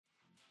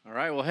All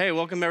right, well, hey,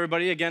 welcome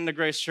everybody again to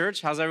Grace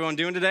Church. How's everyone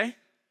doing today?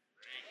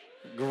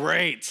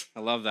 Great. I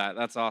love that.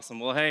 That's awesome.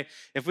 Well, hey,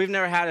 if we've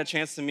never had a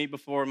chance to meet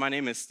before, my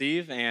name is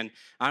Steve, and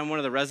I'm one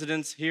of the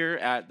residents here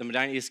at the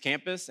Medina East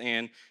campus,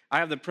 and I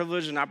have the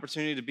privilege and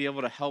opportunity to be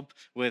able to help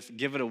with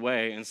Give It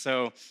Away. And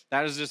so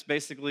that is just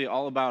basically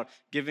all about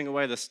giving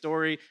away the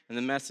story and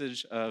the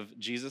message of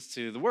Jesus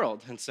to the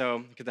world. And so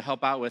I get to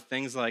help out with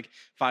things like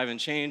Five and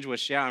Change,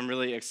 which, yeah, I'm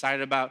really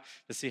excited about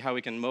to see how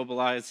we can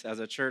mobilize as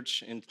a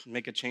church and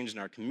make a change in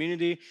our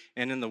community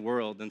and in the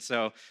world. And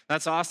so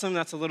that's awesome.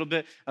 That's a little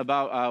bit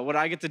about what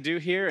I get to do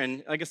here.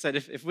 And like I said,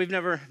 if we've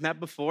never met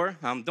before,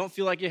 don't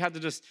feel like you have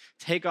to just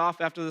take off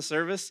after the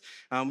service.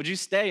 Would you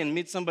stay and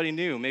meet somebody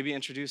new? Maybe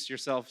introduce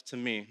yourself to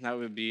me. That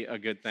would be a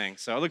good thing.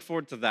 So I look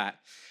forward to that.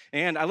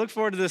 And I look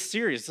forward to this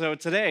series. So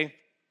today,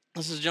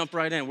 let's just jump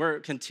right in.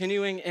 We're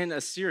continuing in a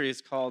series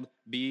called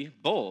Be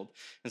Bold.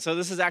 And so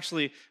this is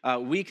actually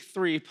week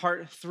 3,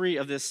 part 3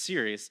 of this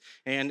series.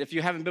 And if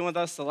you haven't been with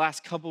us the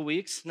last couple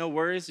weeks, no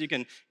worries. You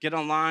can get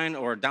online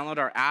or download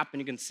our app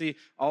and you can see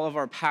all of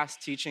our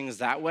past teachings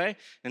that way.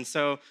 And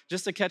so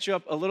just to catch you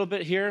up a little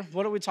bit here,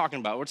 what are we talking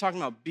about? We're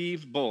talking about be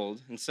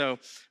bold. And so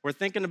we're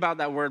thinking about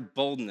that word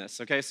boldness,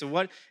 okay? So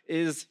what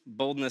is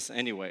boldness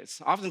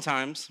anyways?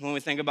 Oftentimes when we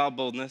think about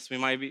boldness, we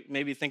might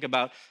maybe think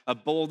about a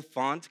bold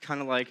font,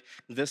 kind of like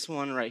this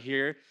one right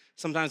here.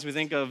 Sometimes we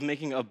think of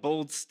making a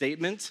bold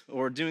statement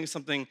or doing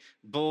something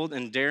bold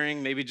and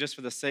daring, maybe just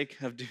for the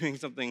sake of doing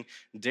something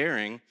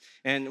daring.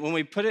 And when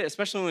we put it,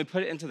 especially when we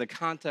put it into the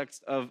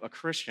context of a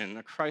Christian,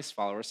 a Christ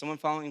follower, someone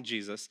following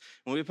Jesus,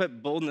 when we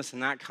put boldness in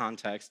that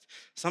context,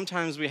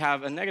 sometimes we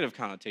have a negative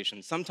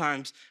connotation.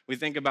 Sometimes we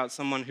think about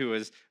someone who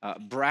is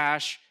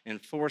brash and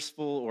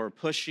forceful or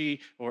pushy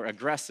or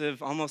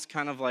aggressive, almost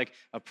kind of like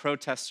a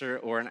protester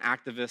or an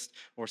activist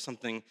or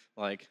something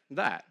like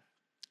that.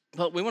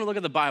 But we want to look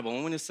at the Bible.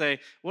 We want to say,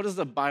 what does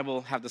the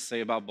Bible have to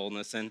say about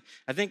boldness? And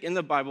I think in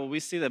the Bible,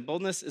 we see that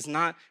boldness is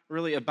not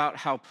really about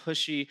how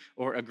pushy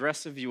or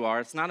aggressive you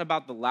are. It's not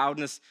about the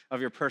loudness of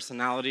your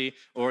personality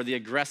or the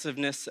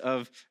aggressiveness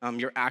of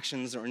your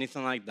actions or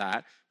anything like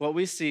that. What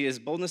we see is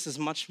boldness is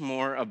much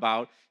more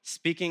about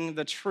speaking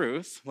the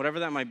truth, whatever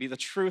that might be, the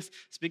truth,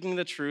 speaking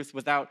the truth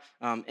without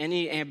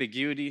any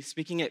ambiguity,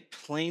 speaking it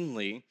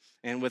plainly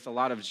and with a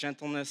lot of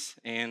gentleness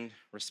and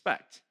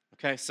respect.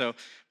 Okay, so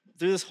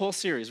through this whole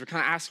series, we're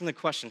kind of asking the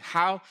question,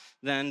 how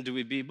then do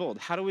we be bold?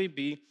 How do we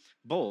be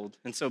bold?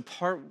 And so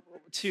part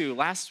 2,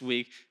 last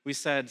week, we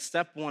said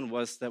step 1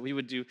 was that we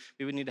would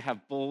need to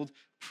have bold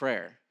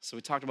prayer. So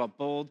we talked about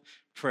bold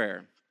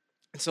prayer.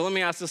 And so let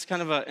me ask this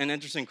kind of an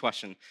interesting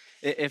question.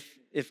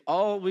 If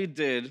all we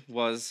did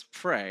was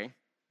pray,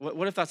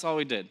 what if that's all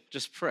we did?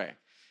 Just pray.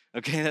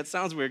 Okay, that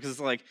sounds weird because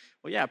it's like,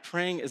 well, yeah,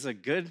 praying is a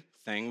good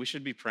thing. We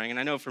should be praying. And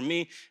I know for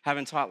me,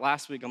 having taught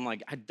last week, I'm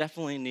like, I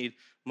definitely need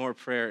more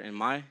prayer in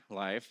my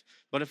life.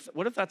 But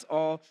what if that's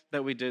all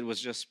that we did was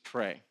just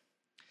pray?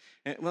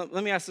 And let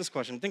me ask this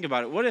question. Think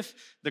about it. What if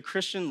the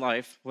Christian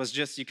life was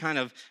just you kind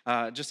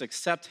of just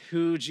accept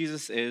who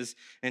Jesus is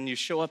and you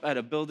show up at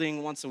a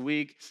building once a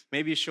week,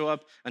 maybe you show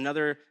up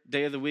another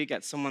day of the week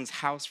at someone's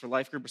house for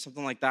life group or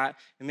something like that,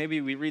 and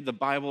maybe we read the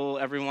Bible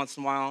every once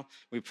in a while,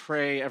 we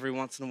pray every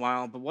once in a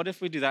while, but what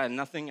if we do that and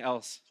nothing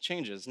else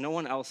changes? No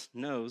one else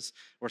knows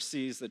or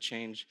sees the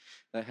change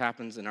that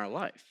happens in our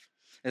life.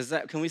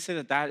 Can we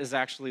say that is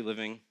actually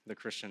living the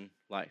Christian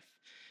life?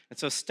 And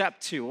so step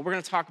 2, what we're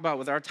going to talk about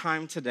with our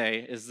time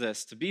today is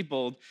this. To be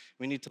bold,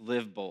 we need to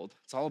live bold.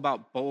 It's all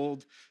about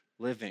bold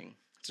living.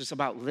 It's just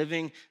about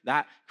living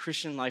that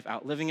Christian life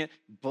out, living it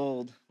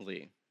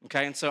boldly.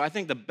 Okay, and so I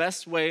think the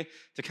best way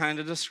to kind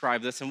of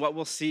describe this and what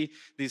we'll see,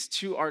 these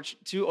two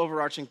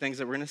overarching things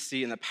that we're going to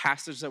see in the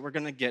passage that we're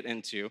going to get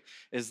into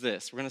is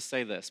this. We're going to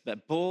say this,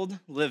 that bold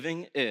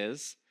living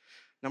is,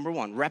 number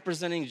 1,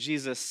 representing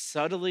Jesus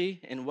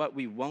subtly in what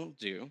we won't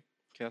do.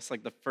 Okay, that's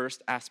like the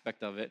first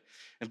aspect of it.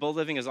 And bold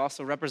living is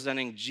also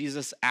representing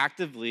Jesus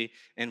actively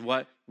in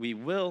what we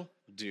will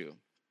do.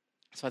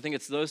 So I think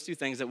it's those two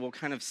things that we'll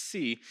kind of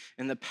see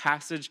in the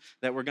passage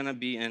that we're going to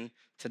be in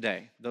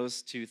today,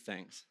 those two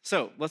things.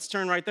 So let's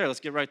turn right there. Let's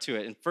get right to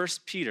it. In 1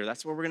 Peter,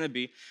 that's where we're going to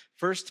be.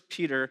 1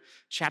 Peter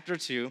chapter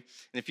 2. And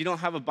if you don't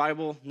have a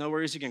Bible, no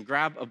worries. You can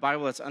grab a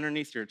Bible that's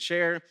underneath your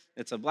chair.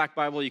 It's a black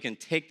Bible. You can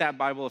take that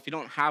Bible. If you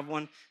don't have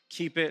one,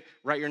 keep it,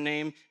 write your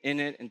name in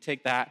it, and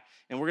take that.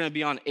 And we're going to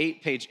be on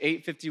page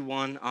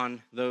 851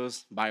 on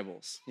those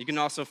Bibles. You can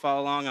also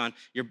follow along on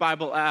your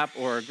Bible app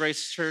or a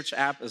Grace Church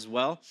app as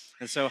well.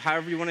 And so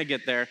however you want to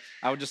get there,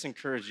 I would just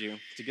encourage you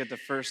to get to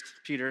 1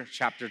 Peter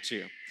chapter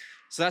 2.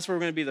 So that's where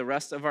we're going to be the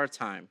rest of our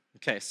time.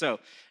 Okay, so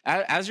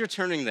as you're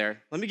turning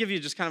there, let me give you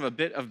just kind of a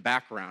bit of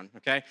background,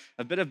 okay?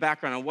 A bit of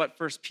background on what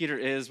 1 Peter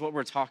is, what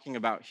we're talking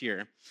about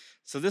here.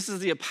 So this is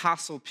the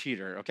Apostle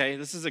Peter, okay?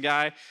 This is a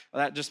guy,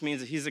 that just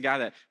means that he's a guy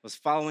that was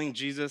following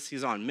Jesus.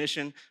 He's on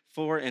mission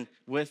for and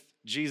with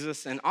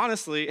Jesus. And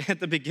honestly, at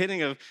the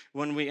beginning of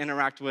when we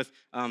interact with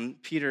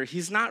Peter,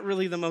 he's not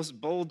really the most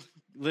bold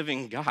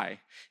living guy.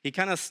 He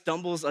kind of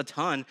stumbles a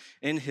ton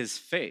in his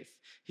faith.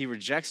 He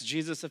rejects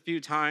Jesus a few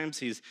times.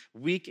 He's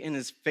weak in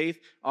his faith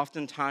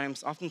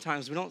oftentimes.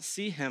 Oftentimes, we don't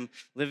see him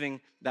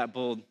living that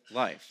bold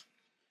life.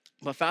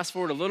 But fast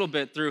forward a little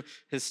bit through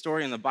his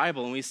story in the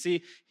Bible, and we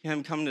see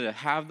him come to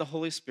have the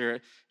Holy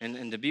Spirit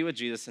and to be with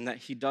Jesus, and that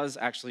he does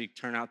actually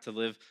turn out to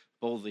live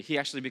boldly. He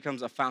actually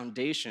becomes a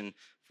foundation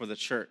for the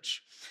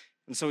church.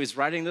 And so he's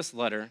writing this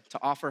letter to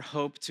offer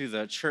hope to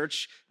the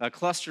church, a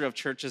cluster of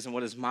churches in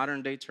what is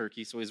modern day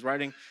Turkey. So he's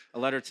writing a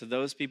letter to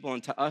those people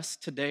and to us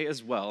today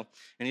as well.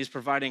 And he's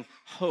providing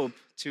hope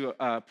to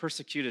a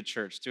persecuted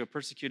church, to a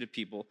persecuted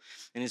people.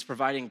 And he's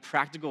providing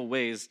practical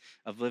ways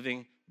of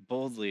living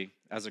boldly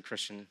as a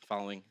Christian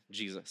following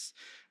Jesus.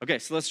 Okay,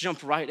 so let's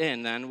jump right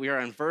in then. We are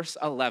in verse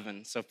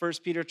 11. So 1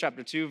 Peter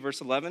chapter 2,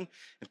 verse 11.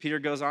 And Peter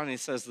goes on and he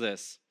says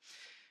this.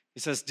 He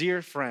says,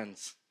 "Dear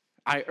friends,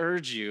 I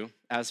urge you,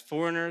 as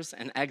foreigners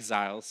and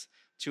exiles,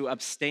 to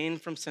abstain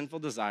from sinful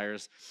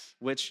desires,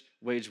 which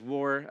wage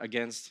war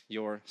against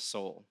your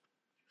soul."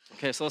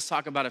 Okay, so let's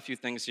talk about a few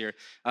things here.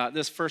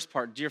 This first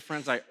part, dear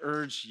friends, I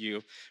urge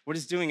you. What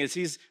he's doing is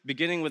he's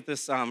beginning with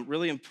this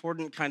really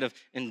important kind of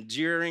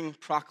endearing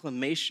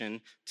proclamation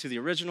to the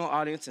original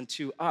audience and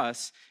to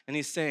us. And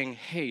he's saying,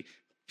 hey,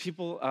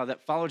 people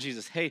that follow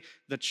Jesus, hey,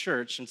 the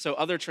church. And so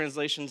other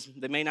translations,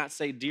 they may not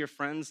say dear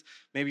friends.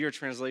 Maybe your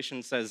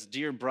translation says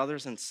dear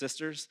brothers and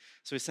sisters.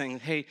 So he's saying,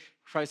 hey,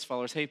 Christ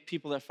followers, hey,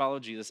 people that follow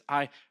Jesus,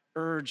 I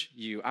urge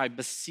you, I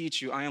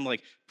beseech you, I am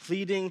like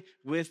pleading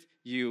with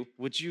you,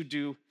 would you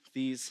do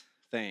these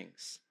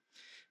things?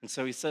 And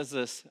so he says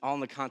this all in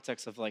the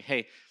context of like,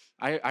 hey,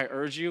 I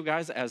urge you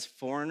guys as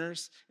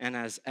foreigners and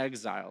as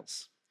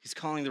exiles. He's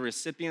calling the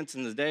recipients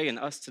in the day and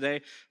us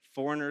today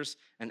foreigners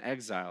and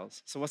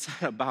exiles. So what's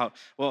that about?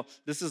 Well,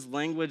 this is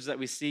language that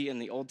we see in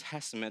the Old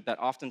Testament that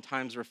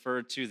oftentimes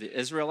referred to the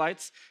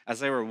Israelites as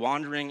they were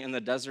wandering in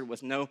the desert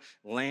with no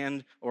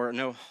land or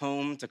no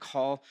home to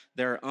call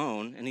their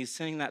own. And he's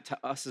saying that to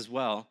us as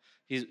well.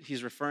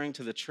 He's referring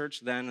to the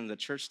church then and the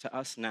church to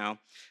us now,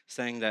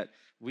 saying that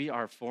we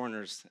are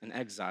foreigners and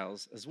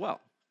exiles as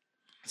well.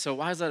 So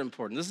why is that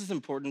important? This is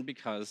important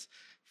because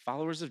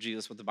followers of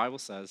Jesus, what the Bible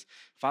says,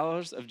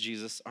 followers of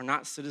Jesus are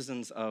not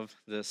citizens of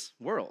this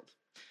world.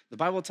 The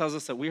Bible tells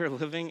us that we are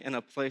living in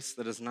a place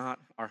that is not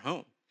our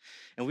home.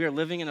 And we are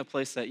living in a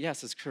place that,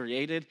 yes, is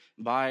created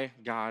by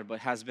God, but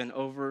has been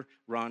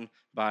overrun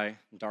by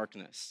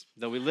darkness.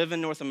 Though we live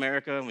in North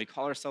America and we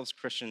call ourselves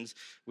Christians,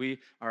 we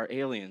are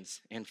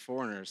aliens and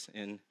foreigners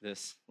in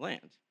this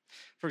land.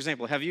 For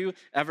example, have you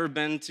ever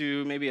been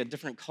to maybe a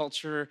different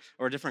culture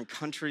or a different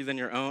country than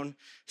your own?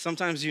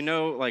 Sometimes you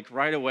know, like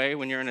right away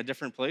when you're in a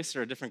different place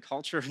or a different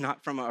culture,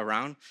 not from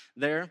around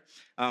there.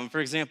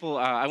 For example,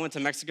 I went to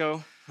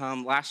Mexico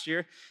last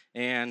year,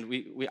 and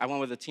I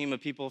went with a team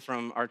of people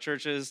from our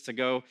churches to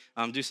go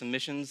do some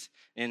missions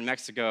in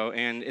Mexico.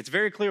 And it's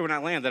very clear when I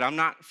land that I'm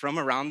not from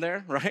around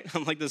there, right?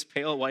 I'm like this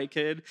pale white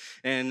kid,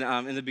 and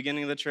in the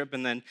beginning of the trip,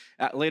 and then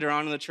later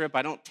on in the trip,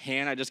 I don't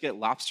tan, I just get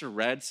lobster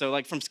red. So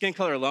like from skin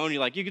color alone,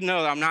 you can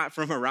know that I'm not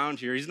from around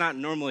here. He's not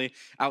normally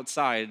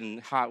outside in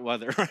hot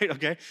weather, right?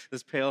 Okay,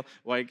 this pale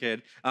white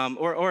kid.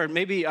 Or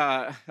maybe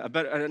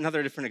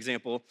another different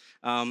example.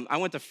 I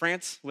went to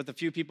France with a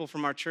few people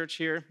from our church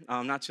here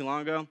not too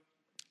long ago.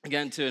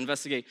 Again, to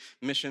investigate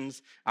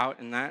missions out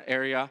in that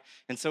area.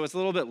 And so it's a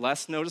little bit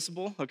less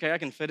noticeable, okay? I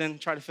can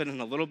try to fit in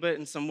a little bit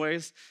in some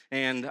ways.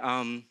 And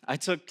I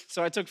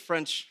took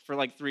French for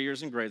like 3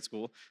 years in grade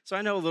school. So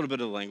I know a little bit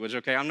of the language,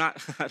 okay?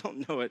 I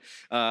don't know it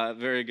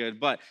very good.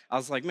 But I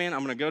was like, man,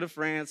 I'm gonna go to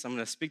France. I'm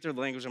gonna speak their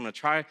language. I'm gonna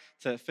try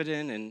to fit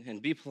in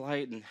and be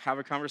polite and have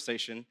a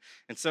conversation.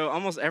 And so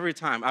almost every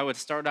time I would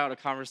start out a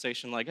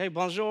conversation like, hey,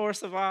 bonjour,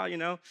 ça va, you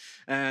know?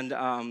 And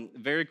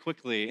very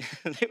quickly,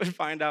 they would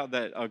find out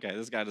that, okay,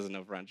 this guy doesn't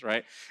know French,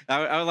 right?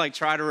 I would like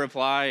try to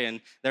reply,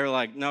 and they were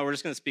like, no, we're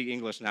just gonna speak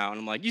English now. And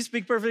I'm like, you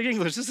speak perfect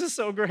English, this is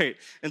so great.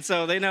 And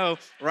so they know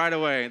right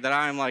away that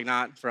I'm like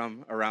not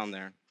from around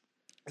there.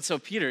 And so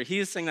Peter, he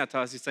is saying that to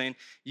us. He's saying,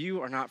 you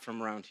are not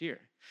from around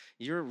here.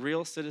 Your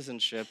real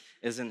citizenship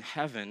is in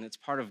heaven. It's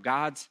part of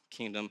God's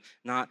kingdom,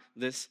 not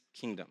this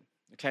kingdom.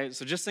 Okay,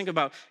 so just think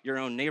about your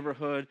own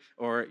neighborhood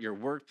or your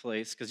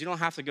workplace, because you don't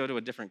have to go to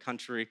a different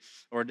country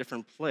or a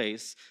different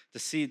place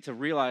to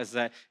realize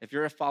that if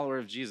you're a follower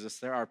of Jesus,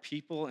 there are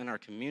people in our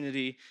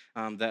community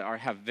that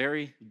have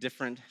very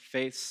different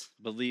faiths,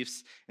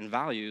 beliefs, and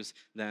values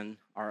than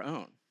our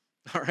own.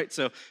 All right,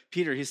 so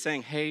Peter, he's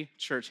saying, hey,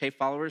 church, hey,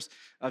 followers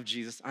of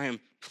Jesus, I am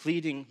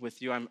pleading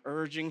with you. I'm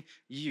urging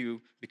you,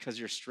 because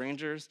you're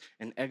strangers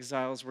and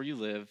exiles where you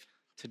live,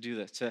 to do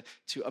this,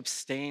 to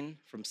abstain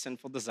from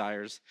sinful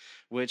desires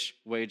which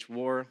wage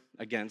war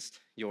against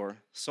your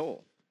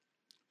soul.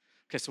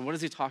 Okay, so what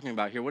is he talking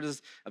about here? What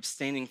is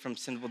abstaining from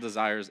sinful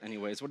desires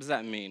anyways? What does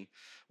that mean?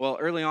 Well,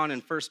 early on in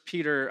 1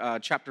 Peter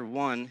chapter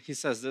 1, he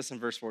says this in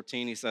verse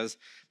 14. He says,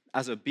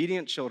 as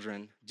obedient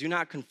children, do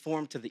not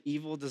conform to the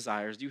evil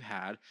desires you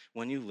had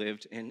when you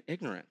lived in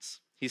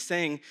ignorance. He's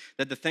saying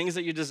that the things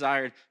that you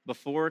desired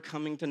before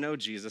coming to know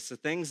Jesus, the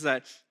things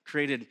that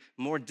created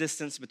more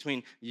distance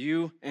between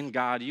you and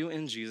God, you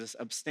and Jesus,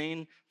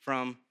 abstain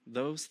from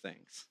those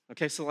things.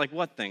 Okay, so like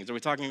what things? Are we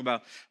talking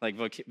about like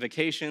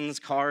vacations,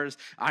 cars,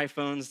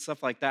 iPhones,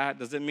 stuff like that?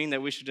 Does it mean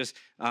that we should just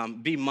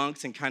be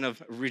monks and kind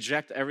of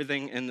reject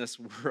everything in this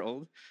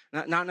world?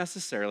 Not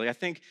necessarily. I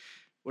think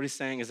what he's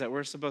saying is that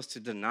we're supposed to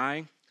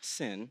deny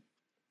sin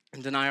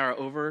and deny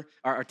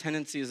our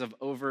tendencies of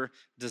over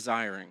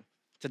desiring,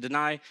 to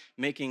deny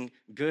making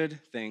good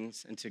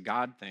things into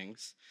God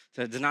things,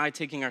 to deny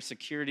taking our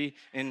security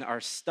in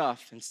our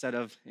stuff instead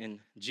of in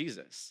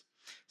Jesus.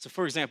 So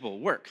for example,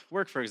 work,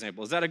 for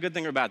example, is that a good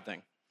thing or a bad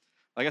thing?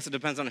 I guess it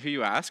depends on who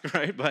you ask,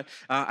 right? But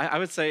I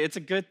would say it's a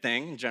good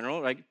thing in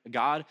general, right?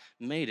 God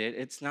made it.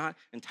 It's not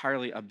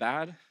entirely a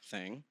bad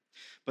thing.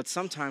 But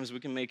sometimes we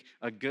can make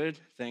a good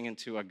thing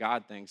into a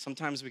God thing.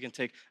 Sometimes we can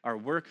take our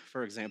work,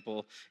 for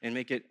example, and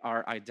make it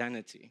our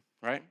identity,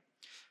 right?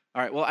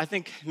 All right, well, I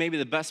think maybe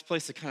the best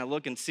place to kind of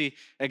look and see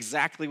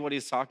exactly what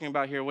he's talking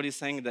about here, what he's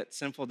saying that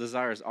sinful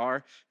desires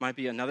are, might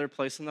be another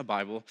place in the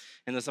Bible.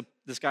 And there's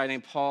this guy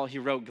named Paul, he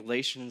wrote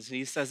Galatians, and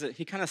he says it,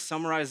 he kind of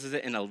summarizes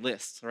it in a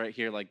list right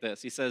here like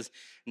this. He says,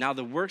 now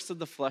the works of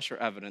the flesh are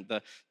evident.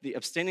 The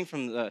abstaining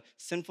from the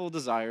sinful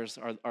desires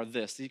are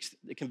this.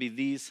 It can be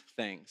these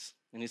things.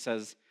 And he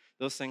says,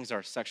 those things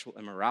are sexual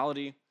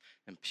immorality,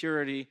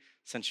 impurity,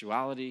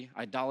 sensuality,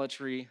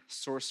 idolatry,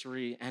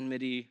 sorcery,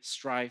 enmity,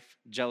 strife,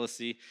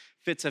 jealousy,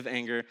 fits of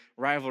anger,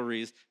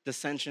 rivalries,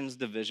 dissensions,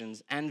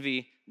 divisions,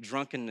 envy,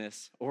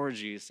 drunkenness,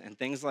 orgies, and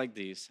things like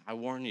these. I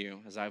warn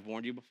you, as I've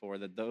warned you before,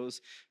 that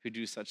those who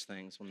do such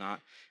things will not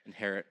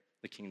inherit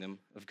the kingdom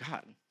of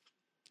God.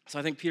 So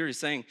I think Peter is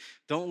saying,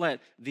 don't let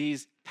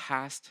these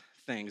past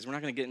things, we're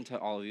not going to get into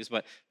all of these,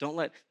 but don't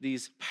let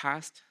these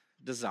past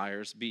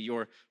desires be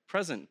your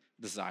present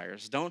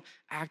desires. Don't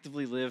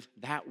actively live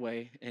that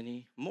way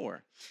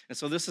anymore. And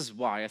so this is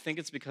why. I think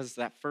it's because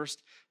that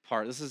first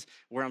part, this is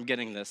where I'm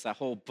getting this. That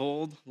whole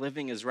bold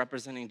living is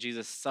representing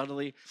Jesus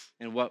subtly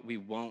in what we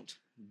won't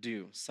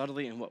do.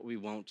 Subtly in what we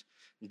won't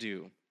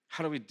do.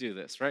 How do we do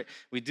this, right?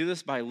 We do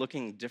this by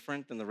looking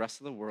different than the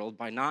rest of the world,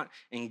 by not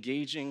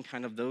engaging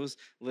kind of those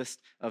list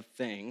of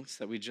things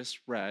that we just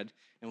read.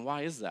 And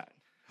why is that?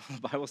 The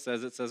Bible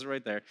says, it says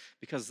right there,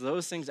 because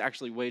those things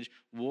actually wage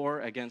war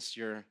against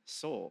your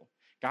soul.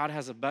 God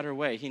has a better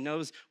way. He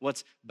knows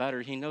what's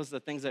better. He knows the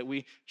things that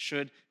we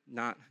should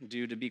not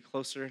do to be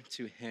closer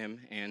to him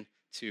and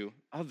to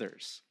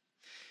others.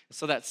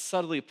 So that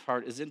subtly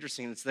part is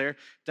interesting. It's there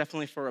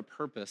definitely for a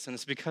purpose, and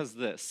it's because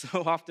this.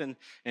 So often,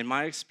 in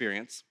my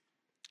experience,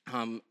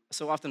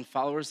 so often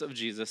followers of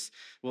Jesus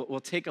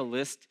will take a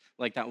list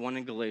like that one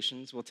in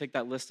Galatians. We'll take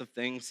that list of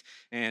things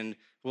and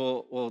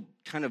we'll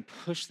kind of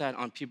push that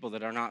on people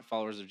that are not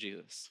followers of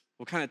Jesus.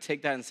 We'll kind of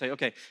take that and say,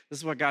 okay, this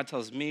is what God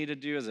tells me to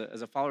do as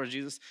a follower of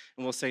Jesus.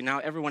 And we'll say, now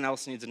everyone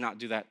else needs to not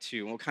do that too.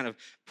 And we'll kind of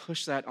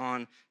push that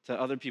on to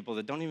other people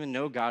that don't even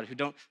know God, who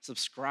don't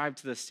subscribe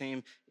to the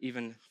same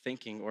even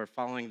thinking or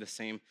following the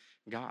same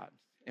God.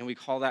 And we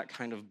call that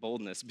kind of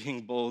boldness,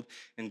 being bold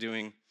and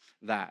doing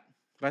that.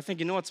 But I think,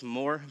 you know what's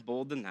more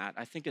bold than that?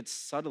 I think it's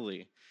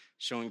subtly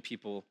showing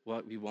people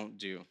what we won't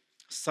do.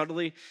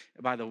 Subtly,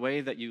 by the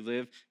way that you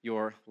live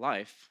your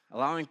life,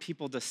 allowing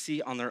people to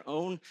see on their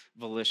own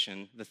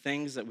volition the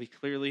things that we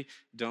clearly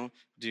don't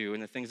do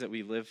and the things that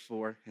we live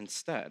for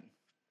instead.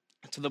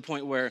 To the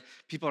point where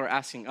people are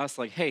asking us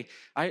like, hey,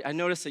 I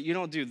noticed that you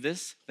don't do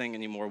this thing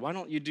anymore. Why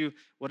don't you do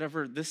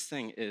whatever this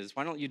thing is?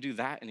 Why don't you do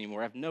that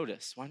anymore? I've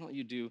noticed. Why don't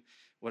you do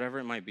whatever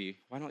it might be?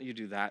 Why don't you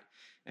do that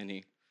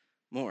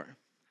anymore?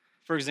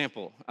 For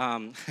example,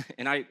 and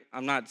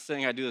I'm not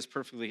saying I do this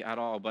perfectly at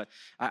all, but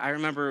I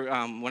remember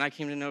when I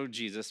came to know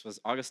Jesus was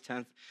August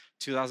 10th,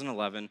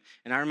 2011,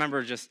 and I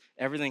remember just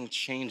everything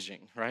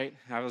changing, right?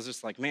 I was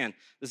just like, man,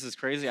 this is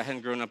crazy. I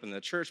hadn't grown up in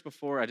the church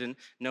before. I didn't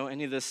know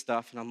any of this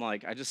stuff, and I'm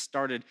like, I just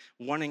started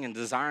wanting and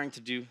desiring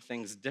to do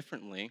things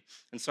differently,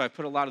 and so I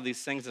put a lot of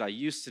these things that I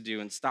used to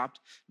do and stopped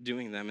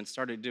doing them and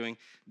started doing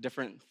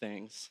different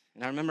things,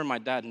 and I remember my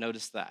dad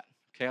noticed that.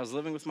 Okay, I was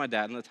living with my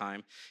dad at the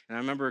time, and I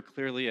remember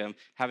clearly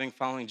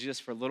following Jesus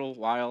for a little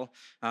while.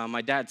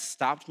 My dad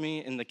stopped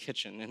me in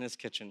his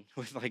kitchen,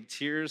 with like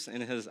tears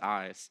in his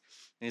eyes.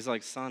 And he's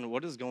like, son,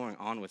 what is going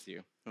on with you?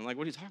 And I'm like,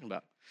 what are you talking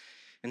about?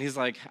 And he's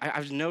like,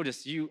 I've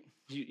noticed you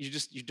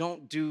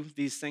don't do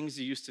these things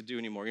you used to do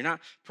anymore. You're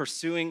not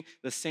pursuing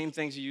the same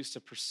things you used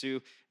to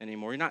pursue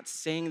anymore. You're not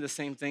saying the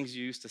same things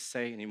you used to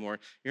say anymore.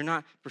 You're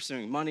not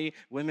pursuing money,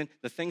 women,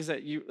 the things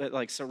that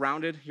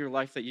surrounded your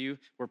life that you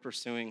were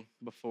pursuing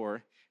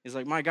before. He's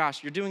like, my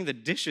gosh, you're doing the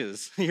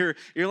dishes. You're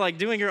like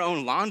doing your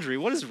own laundry.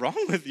 What is wrong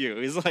with you?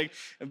 He's like,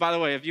 and by the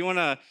way, if you want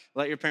to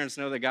let your parents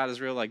know that God is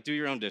real, like do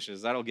your own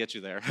dishes. That'll get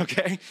you there,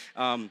 okay?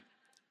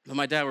 But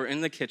my dad, we're in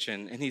the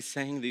kitchen, and he's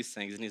saying these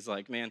things, and he's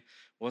like, man,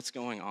 what's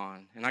going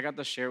on? And I got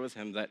to share with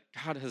him that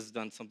God has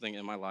done something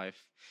in my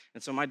life.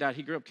 And so my dad,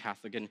 he grew up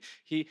Catholic, and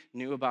he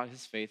knew about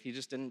his faith. He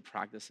just didn't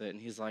practice it.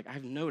 And he's like,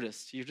 I've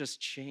noticed you just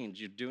changed.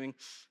 You're doing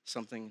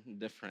something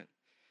different.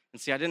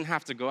 And see, I didn't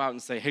have to go out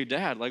and say, hey,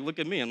 Dad, like, look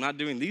at me. I'm not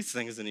doing these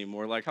things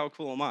anymore. Like, how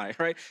cool am I,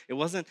 right? It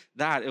wasn't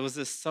that. It was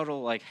this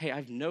subtle, like, hey,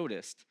 I've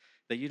noticed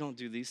that you don't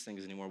do these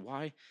things anymore.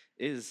 Why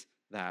is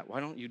that? Why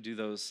don't you do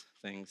those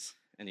things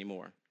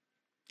anymore?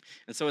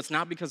 And so it's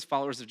not because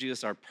followers of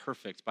Jesus are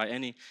perfect by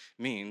any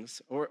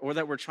means or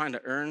that we're trying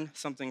to earn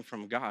something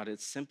from God.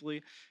 It's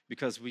simply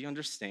because we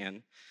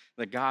understand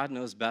that God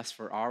knows best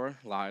for our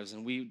lives.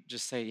 And we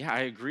just say, yeah, I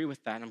agree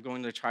with that. And I'm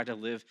going to try to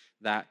live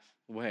that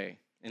way.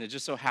 And it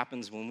just so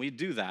happens when we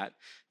do that,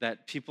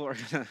 that people are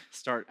going to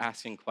start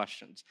asking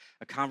questions.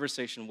 A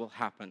conversation will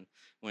happen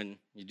when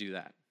you do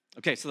that.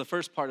 Okay, so the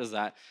first part is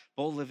that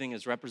bold living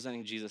is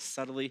representing Jesus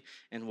subtly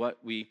in what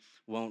we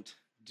won't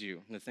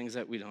do, and the things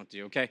that we don't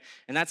do, okay?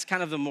 And that's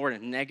kind of the more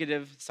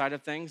negative side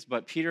of things,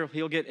 but Peter,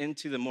 he'll get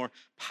into the more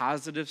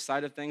positive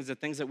side of things, the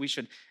things that we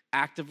should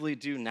actively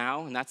do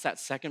now, and that's that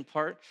second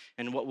part.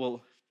 And what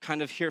we'll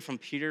kind of hear from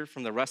Peter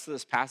from the rest of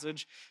this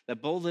passage,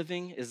 that bold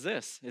living is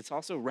this. It's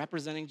also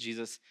representing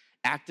Jesus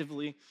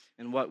actively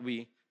in what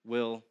we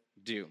will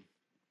do.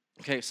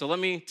 Okay, so let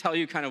me tell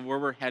you kind of where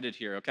we're headed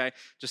here, okay?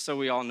 Just so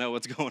we all know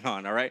what's going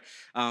on, all right?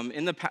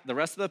 In the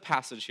rest of the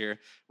passage here,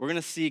 we're going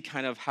to see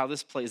kind of how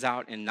this plays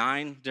out in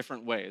 9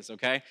 different ways,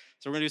 okay?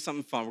 So we're going to do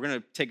something fun. We're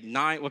going to take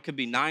what could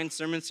be 9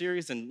 sermon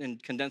series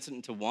and condense it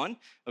into one,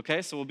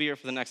 okay? So we'll be here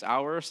for the next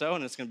hour or so,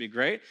 and it's going to be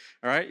great,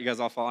 all right? You guys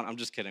all following? I'm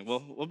just kidding.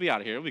 We'll be out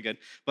of here. It'll be good.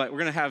 But we're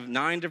going to have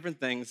 9 different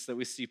things that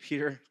we see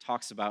Peter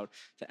talks about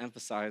to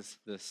emphasize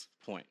this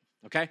point,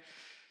 okay?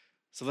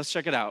 So let's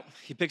check it out.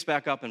 He picks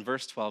back up in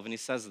verse 12, and he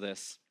says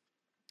this.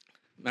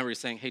 Remember, he's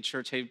saying, hey,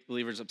 church, hey,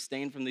 believers,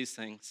 abstain from these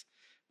things,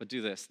 but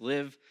do this.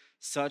 Live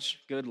such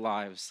good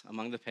lives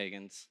among the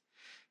pagans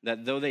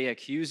that though they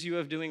accuse you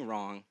of doing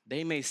wrong,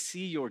 they may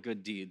see your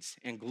good deeds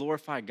and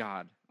glorify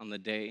God on the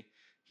day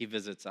he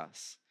visits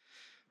us.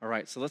 All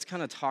right, so let's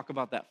kind of talk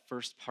about that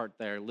first part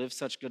there. Live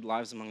such good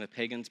lives among the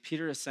pagans.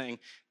 Peter is saying,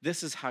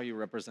 this is how you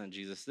represent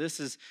Jesus. This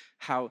is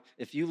how,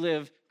 if you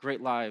live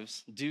great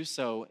lives, do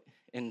so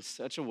in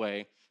such a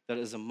way that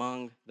is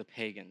among the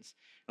pagans.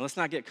 And let's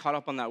not get caught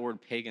up on that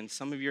word pagan.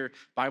 Some of your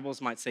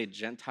Bibles might say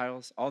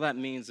Gentiles. All that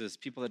means is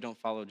people that don't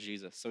follow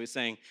Jesus. So he's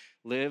saying,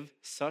 live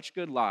such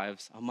good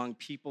lives among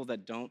people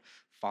that don't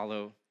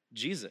follow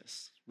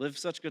Jesus. Live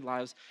such good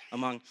lives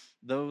among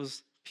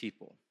those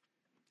people.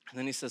 And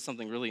then he says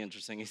something really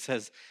interesting. He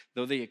says,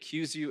 though they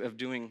accuse you of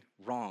doing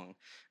wrong. And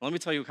let me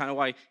tell you kind of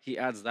why he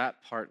adds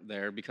that part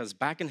there, because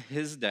back in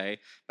his day,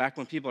 back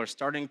when people are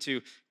starting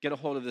to get a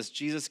hold of this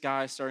Jesus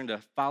guy, starting to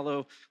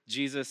follow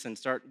Jesus and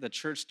the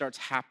church starts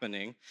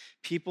happening,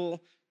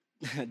 people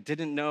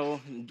didn't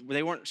know,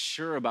 they weren't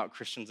sure about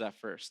Christians at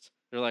first.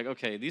 They're like,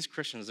 okay, these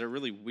Christians, they're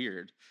really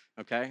weird,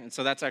 okay? And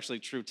so that's actually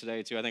true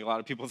today, too. I think a lot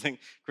of people think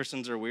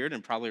Christians are weird,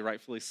 and probably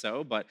rightfully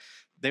so, but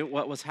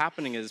what was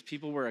happening is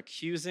people were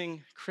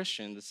accusing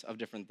Christians of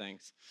different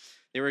things.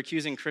 They were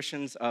accusing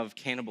Christians of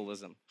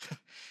cannibalism,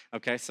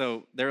 okay?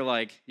 So they're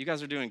like, you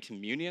guys are doing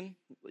communion?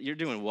 You're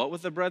doing what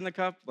with the bread and the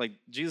cup? Like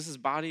Jesus'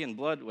 body and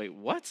blood? Wait,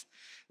 what?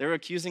 They were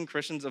accusing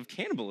Christians of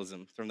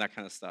cannibalism from that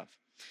kind of stuff.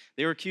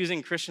 They were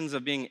accusing Christians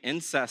of being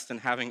incest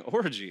and having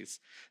orgies.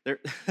 They're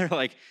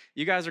like,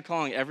 you guys are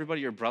calling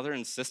everybody your brother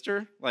and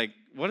sister? Like,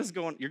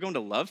 you're going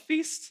to love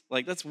feast?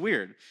 Like, that's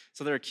weird.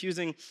 So they're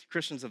accusing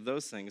Christians of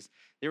those things.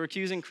 They were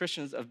accusing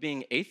Christians of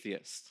being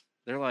atheists.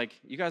 They're like,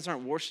 you guys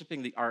aren't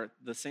worshiping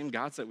the same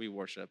gods that we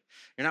worship.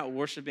 You're not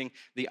worshiping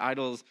the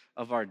idols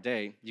of our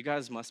day. You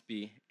guys must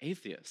be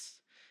atheists.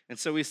 And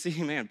so we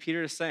see, man,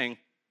 Peter is saying,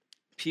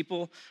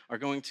 people are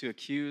going to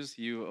accuse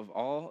you of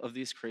all of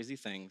these crazy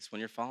things when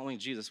you're following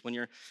Jesus, when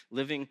you're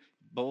living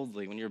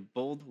boldly, when you're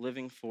bold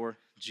living for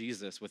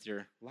Jesus with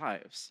your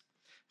lives.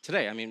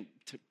 Today, I mean,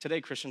 today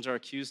Christians are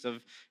accused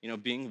of,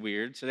 being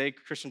weird. Today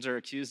Christians are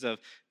accused of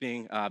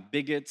being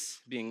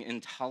bigots, being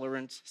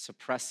intolerant,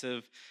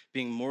 suppressive,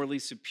 being morally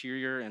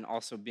superior, and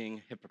also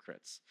being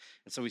hypocrites.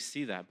 And so we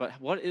see that. But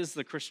what is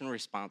the Christian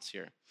response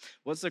here?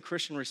 What's the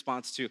Christian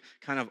response to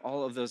kind of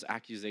all of those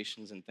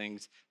accusations and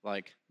things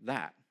like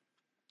that?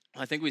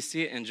 I think we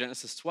see it in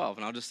Genesis 12,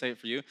 and I'll just say it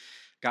for you.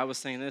 God was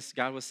saying this.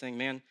 God was saying,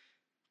 man,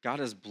 God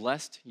has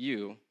blessed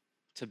you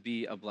to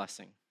be a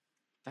blessing.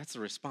 That's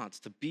the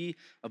response, to be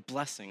a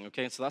blessing,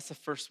 okay? So that's the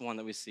first one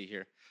that we see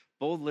here.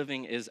 Bold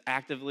living is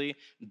actively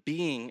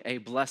being a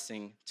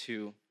blessing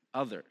to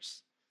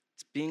others.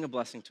 It's being a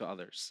blessing to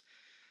others.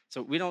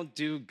 So we don't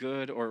do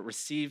good or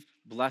receive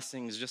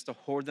blessings just to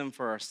hoard them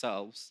for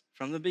ourselves.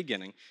 From the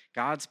beginning,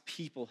 God's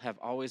people have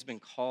always been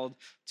called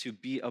to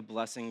be a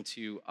blessing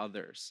to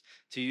others,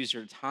 to use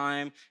your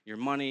time, your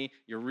money,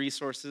 your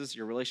resources,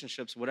 your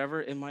relationships,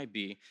 whatever it might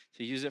be,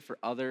 to use it for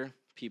other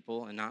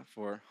people and not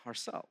for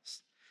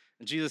ourselves.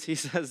 And Jesus, he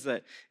says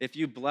that if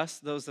you bless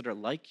those that are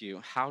like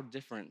you, how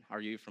different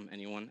are you from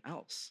anyone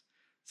else?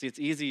 See, it's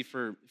easy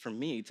for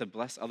me to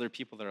bless other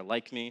people that are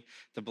like me,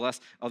 to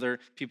bless other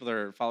people that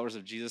are followers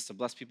of Jesus, to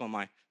bless people in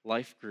my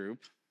life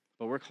group,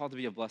 but we're called to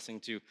be a blessing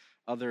to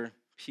other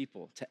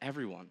people, to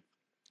everyone.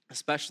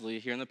 especially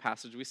here in the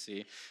passage we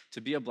see,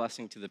 to be a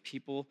blessing to the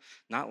people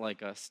not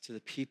like us, to the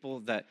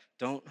people that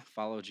don't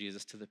follow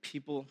Jesus, to the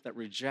people that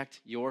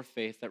reject your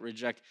faith, that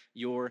reject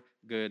your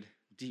good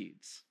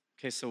deeds.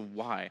 Okay, so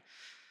why?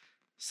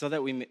 So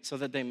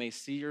that they may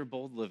see your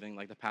bold living,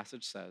 like the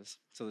passage says,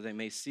 so that they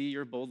may see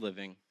your bold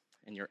living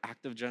and your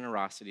act of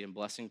generosity and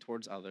blessing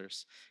towards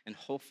others, and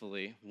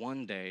hopefully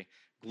one day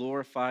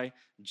glorify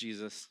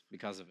Jesus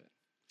because of it.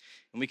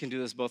 And we can do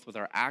this both with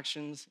our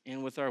actions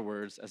and with our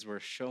words as we're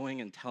showing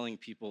and telling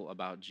people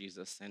about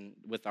Jesus and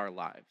with our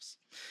lives.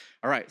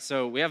 All right,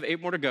 so we have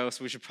 8 more to go,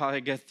 so we should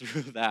probably get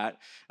through that.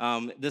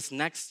 This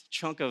next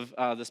chunk of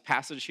this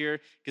passage here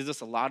gives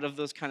us a lot of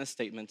those kind of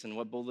statements and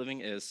what bold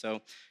living is.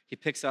 So he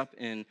picks up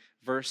in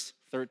verse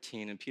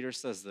 13, and Peter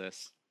says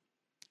this.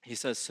 He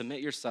says, "Submit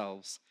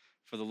yourselves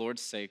for the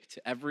Lord's sake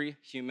to every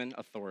human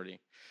authority,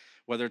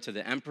 whether to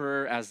the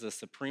emperor as the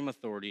supreme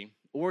authority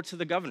or to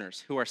the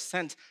governors who are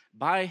sent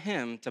by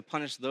him to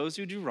punish those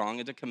who do wrong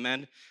and to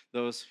commend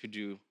those who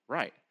do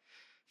right.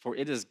 For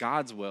it is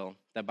God's will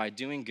that by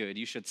doing good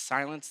you should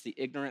silence the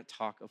ignorant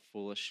talk of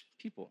foolish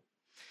people.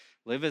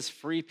 Live as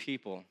free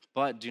people,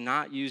 but do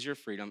not use your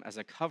freedom as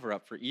a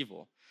cover-up for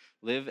evil.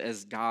 Live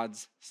as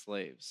God's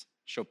slaves.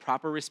 Show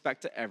proper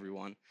respect to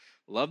everyone.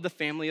 Love the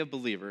family of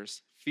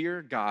believers.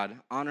 Fear God.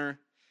 Honor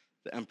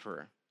the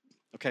emperor."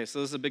 Okay,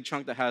 so this is a big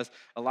chunk that has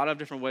a lot of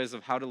different ways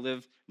of how to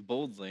live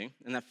boldly.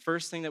 And that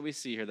first thing that we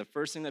see here, the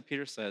first thing that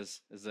Peter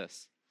says is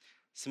this: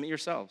 submit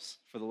yourselves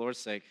for the Lord's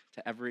sake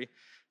to every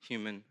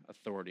human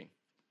authority.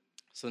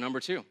 So number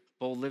 2,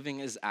 bold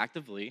living is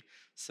actively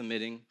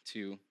submitting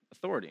to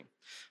authority.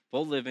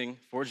 Bold living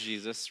for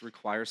Jesus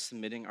requires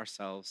submitting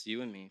ourselves,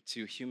 you and me,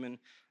 to human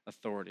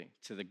authority,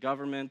 to the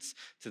governments,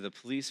 to the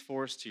police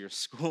force, to your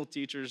school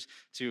teachers,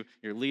 to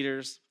your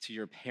leaders, to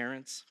your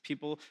parents,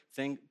 people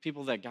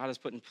that God has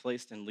put in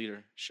place in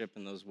leadership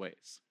in those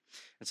ways.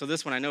 And so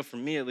this one, I know for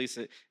me at least,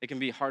 it can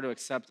be hard to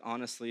accept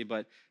honestly,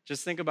 but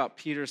just think about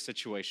Peter's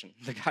situation,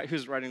 the guy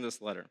who's writing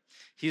this letter.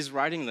 He's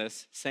writing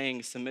this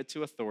saying submit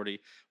to authority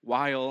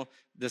while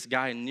this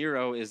guy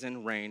Nero is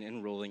in reign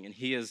and ruling, and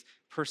he is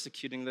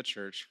persecuting the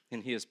church,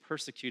 and he is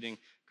persecuting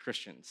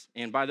Christians.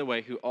 And by the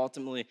way, who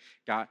ultimately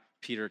got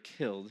Peter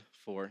killed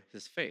for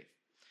his faith.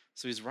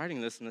 So he's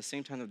writing this in the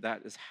same time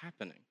that is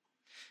happening.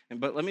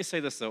 But let me say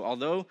this though,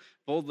 although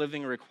bold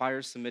living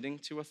requires submitting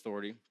to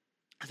authority,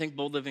 I think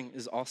bold living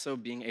is also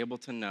being able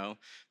to know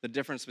the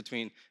difference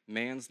between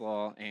man's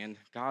law and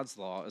God's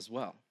law as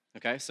well.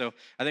 Okay, so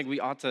I think we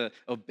ought to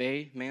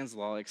obey man's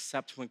law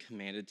except when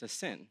commanded to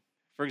sin.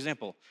 For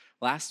example,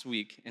 last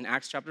week in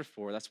Acts chapter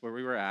 4, that's where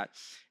we were at.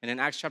 And in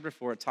Acts chapter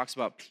 4, it talks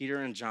about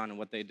Peter and John and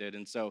what they did.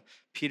 And so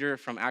Peter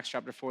from Acts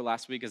chapter 4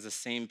 last week is the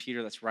same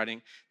Peter that's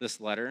writing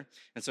this letter.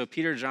 And so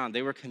Peter and John,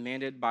 they were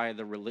commanded by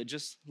the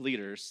religious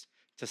leaders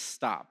to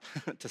stop,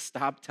 to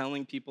stop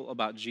telling people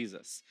about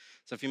Jesus.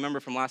 So if you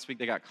remember from last week,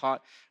 they got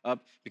caught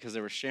up because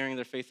they were sharing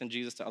their faith in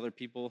Jesus to other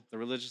people. The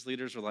religious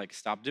leaders were like,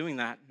 stop doing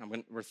that.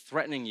 We're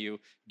threatening you.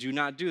 Do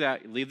not do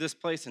that. Leave this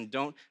place and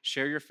don't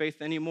share your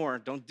faith anymore.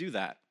 Don't do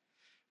that.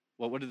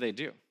 Well, what did they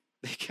do?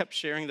 They kept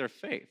sharing their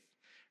faith,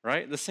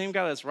 right? The same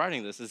guy that's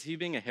writing this, is he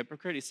being a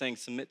hypocrite? He's saying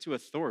submit to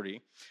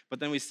authority. But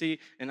then we see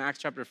in Acts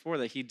chapter 4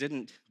 that he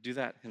didn't do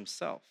that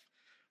himself.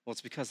 Well,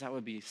 it's because that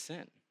would be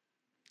sin.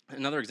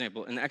 Another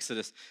example, in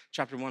Exodus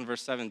chapter 1,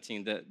 verse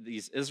 17, that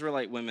these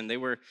Israelite women, they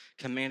were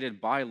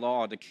commanded by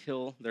law to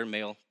kill their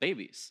male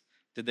babies.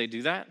 Did they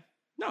do that?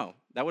 No,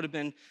 that would have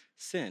been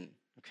sin,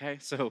 okay?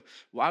 So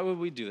why would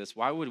we do this?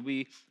 Why would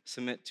we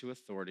submit to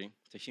authority,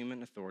 to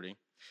human authority?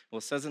 Well,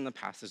 it says in the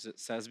passage, it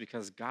says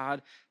because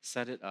God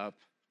set it up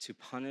to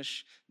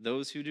punish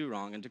those who do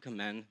wrong and to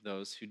commend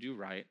those who do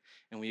right.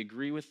 And we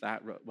agree with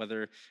that,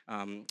 whether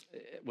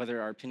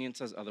our opinion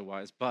says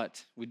otherwise,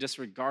 but we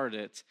disregard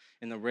it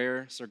in the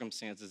rare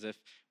circumstances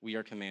if we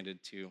are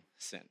commanded to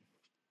sin.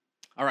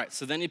 All right,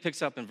 so then he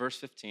picks up in verse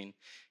 15.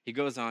 He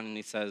goes on and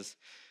he says,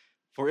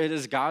 "For it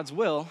is God's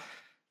will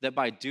that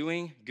by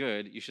doing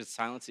good you should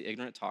silence the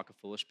ignorant talk of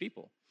foolish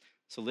people.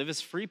 So live as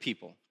free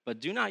people,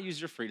 but do not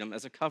use your freedom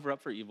as a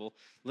cover-up for evil.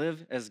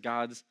 Live as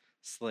God's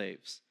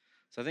slaves."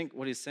 So I think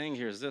what he's saying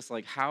here is this,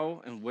 like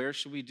how and where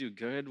should we do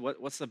good?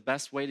 What's the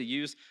best way to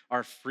use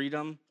our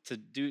freedom to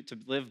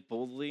live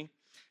boldly? And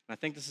I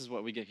think this is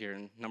what we get here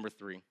in number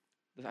 3.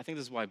 I think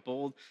this is why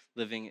bold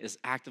living is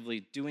actively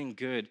doing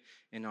good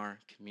in our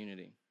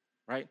community,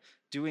 right?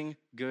 Doing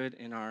good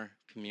in our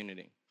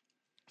community.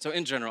 So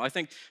in general, I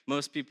think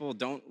most people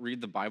don't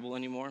read the Bible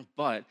anymore,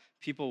 but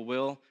people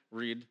will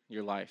read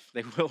your life.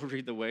 They will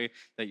read the way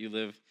that you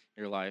live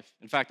your life.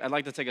 In fact, I'd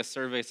like to take a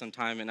survey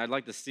sometime, and I'd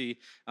like to see,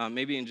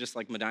 maybe in just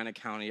like Medina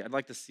County, I'd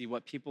like to see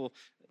what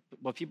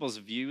people's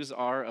views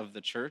are of the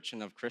church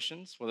and of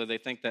Christians, whether they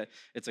think that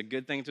it's a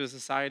good thing to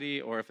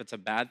society or if it's a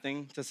bad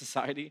thing to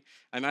society.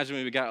 I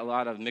imagine we got a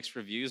lot of mixed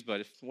reviews,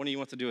 but if one of you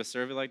wants to do a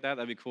survey like that,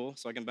 that'd be cool,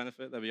 so I can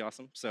benefit. That'd be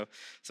awesome. So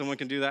someone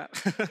can do that.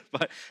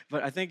 but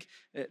I think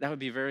that would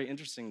be very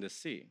interesting to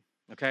see.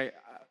 Okay,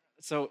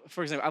 So,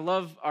 for example, I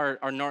love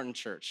our Norton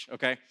church,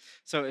 okay?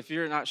 So if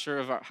you're not sure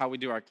of how we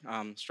do our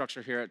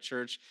structure here at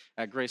church,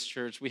 at Grace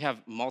Church, we have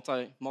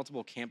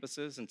multiple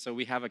campuses. And so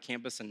we have a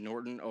campus in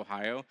Norton,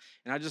 Ohio.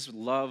 And I just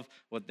love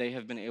what they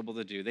have been able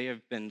to do. They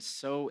have been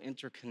so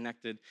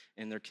interconnected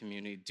in their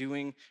community,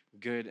 doing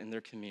good in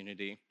their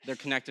community. They're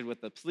connected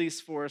with the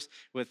police force,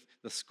 with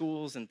the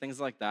schools and things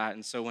like that.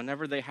 And so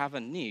whenever they have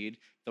a need,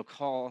 they'll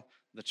call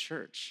the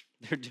church.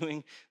 They're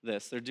doing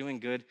this. They're doing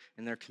good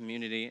in their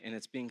community, and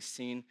it's being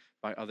seen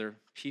by other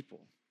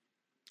people.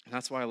 And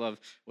that's why I love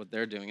what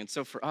they're doing. And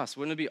so for us,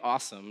 wouldn't it be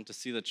awesome to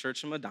see the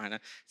church in Medina,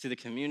 see the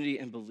community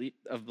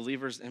of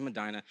believers in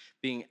Medina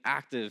being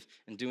active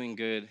and doing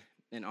good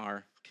in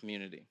our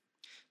community?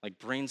 Like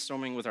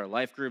brainstorming with our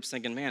life groups,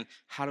 thinking, man,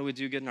 how do we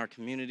do good in our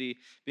community?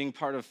 Being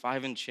part of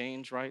Five and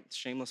Change, right?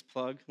 Shameless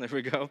plug, there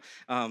we go.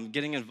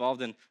 Getting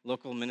involved in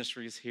local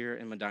ministries here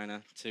in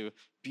Medina to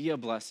be a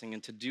blessing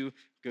and to do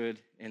good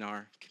in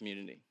our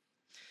community.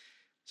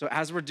 So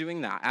as we're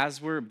doing that, as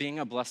we're being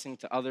a blessing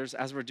to others,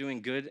 as we're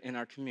doing good in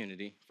our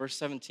community, verse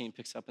 17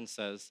 picks up and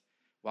says,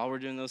 while we're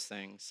doing those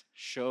things,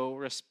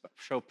 show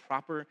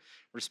proper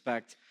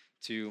respect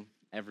to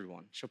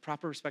everyone. Show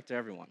proper respect to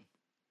everyone.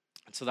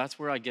 And so that's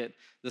where I get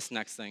this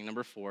next thing,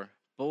 number 4.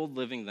 Bold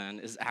living, then,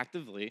 is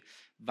actively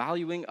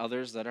valuing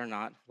others that are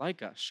not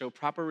like us. Show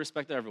proper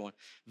respect to everyone,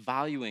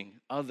 valuing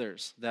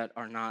others that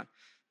are not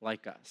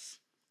like us.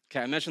 Okay,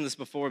 I mentioned this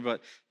before,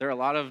 but there are a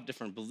lot of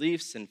different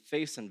beliefs and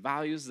faiths and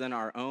values than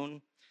our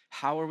own.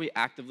 How are we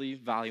actively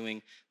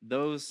valuing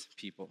those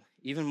people?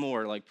 Even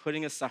more, like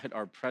putting aside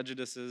our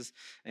prejudices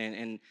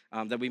and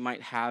that we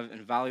might have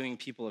and valuing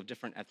people of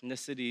different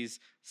ethnicities,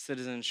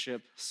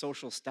 citizenship,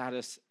 social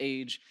status,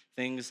 age,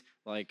 things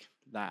like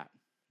that.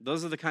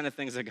 Those are the kind of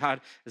things that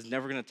God is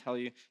never going to tell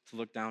you to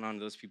look down on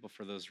those people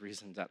for those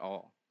reasons at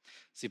all.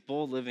 See,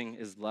 bold living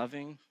is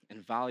loving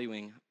and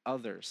valuing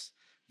others,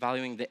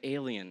 valuing the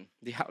alien,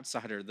 the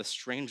outsider, the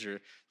stranger,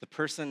 the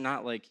person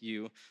not like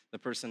you, the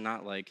person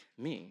not like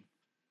me.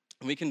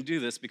 And we can do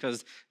this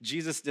because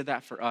Jesus did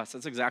that for us.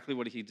 That's exactly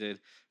what he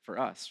did for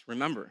us.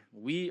 Remember,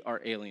 we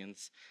are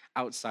aliens,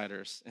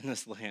 outsiders in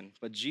this land.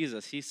 But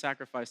Jesus, he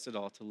sacrificed it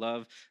all to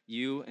love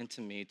you and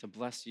to me, to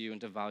bless you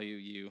and to value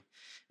you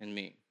and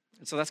me.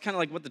 And so that's kind of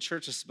like what the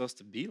church is supposed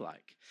to be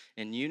like,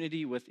 in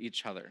unity with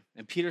each other.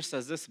 And Peter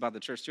says this about the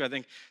church too. I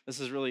think this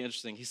is really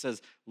interesting. He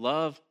says,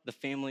 love the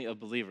family of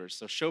believers.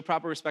 So show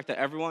proper respect to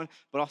everyone,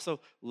 but also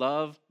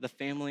love the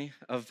family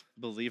of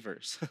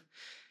believers.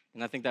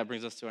 And I think that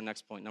brings us to our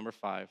next point, number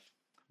 5.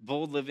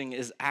 Bold living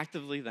is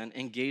actively then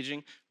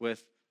engaging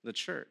with the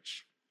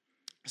church.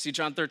 See,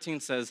 John 13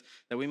 says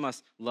that we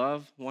must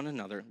love one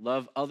another,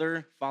 love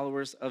other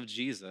followers of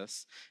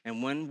Jesus.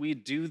 And when we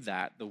do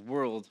that, the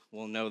world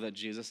will know that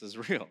Jesus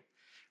is real,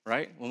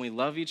 right? When we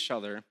love each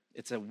other,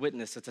 it's a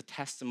witness, it's a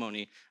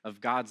testimony of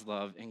God's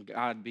love and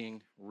God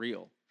being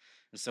real.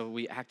 And so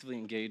we actively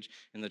engage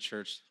in the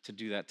church to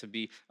do that, to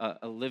be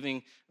a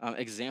living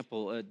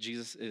example.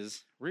 Jesus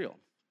is real.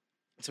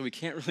 So we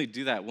can't really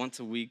do that once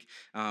a week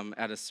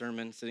at a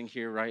sermon sitting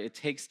here, right? It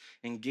takes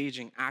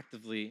engaging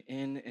actively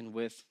in and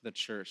with the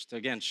church to,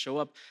 again, show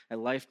up at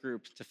life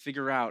group to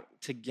figure out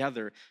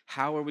together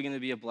how are we going to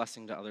be a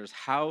blessing to others?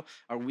 How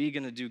are we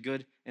going to do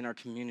good in our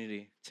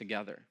community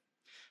together?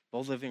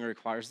 Bold living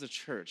requires the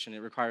church, and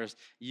it requires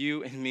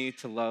you and me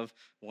to love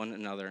one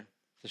another,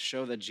 to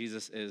show that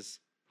Jesus is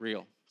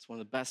real. It's one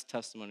of the best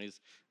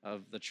testimonies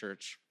of the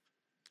church.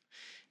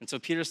 And so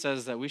Peter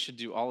says that we should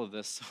do all of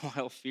this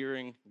while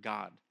fearing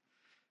God.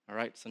 All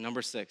right, so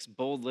number 6,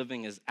 bold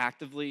living is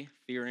actively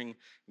fearing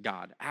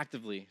God,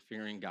 actively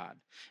fearing God.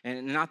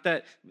 And not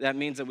that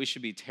means that we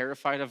should be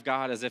terrified of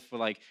God as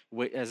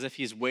if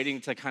he's waiting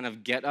to kind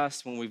of get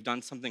us when we've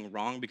done something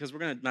wrong, because we're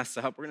going to mess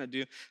up, we're going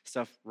to do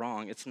stuff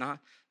wrong. It's not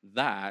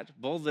that.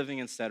 Bold living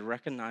instead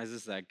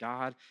recognizes that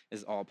God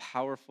is all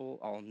powerful,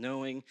 all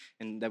knowing,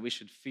 and that we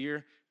should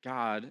fear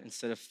God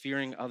instead of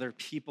fearing other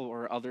people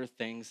or other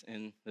things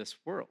in this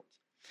world.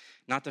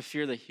 Not to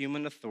fear the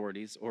human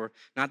authorities, or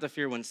not to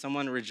fear when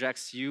someone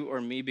rejects you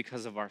or me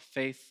because of our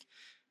faith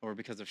or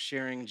because of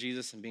sharing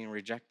Jesus and being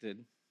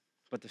rejected,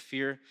 but to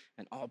fear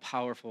an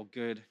all-powerful,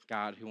 good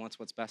God who wants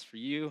what's best for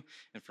you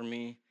and for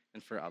me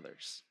and for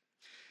others.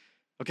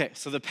 Okay,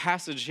 so the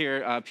passage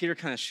here, Peter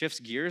kind of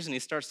shifts gears and he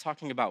starts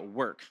talking about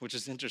work, which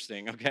is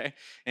interesting, okay?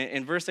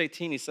 In verse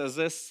 18, he says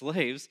this,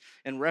 slaves,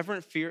 in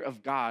reverent fear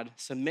of God,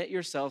 submit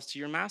yourselves to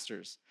your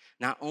masters,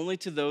 not only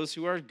to those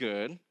who are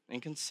good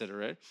and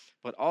considerate,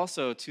 but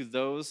also to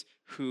those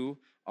who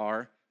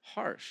are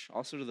harsh,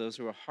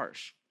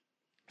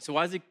 So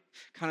why is he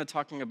kind of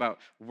talking about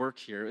work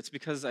here? It's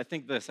because I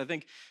think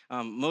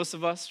most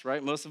of us,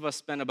 right? Most of us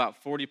spend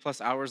about 40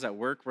 plus hours at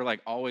work. We're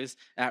like always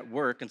at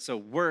work. And so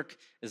work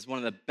is one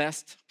of the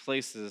best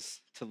places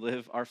to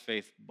live our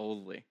faith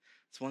boldly.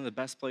 It's one of the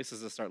best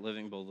places to start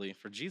living boldly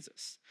for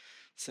Jesus.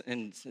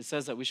 And it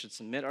says that we should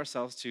submit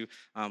ourselves to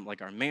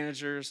like our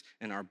managers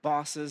and our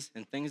bosses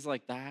and things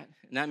like that.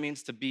 And that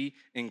means to be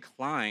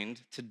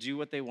inclined to do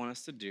what they want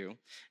us to do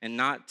and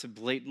not to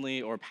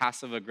blatantly or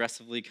passive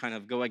aggressively kind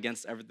of go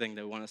against everything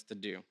they want us to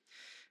do.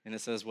 And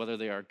it says whether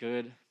they are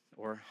good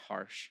or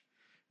harsh.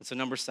 And so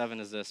number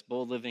 7 is this: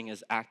 bold living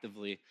is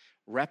actively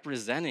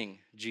representing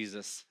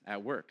Jesus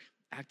at work.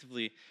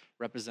 Actively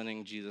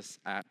representing Jesus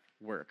at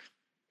work.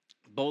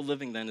 Bold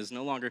living then is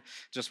no longer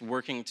just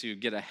working to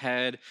get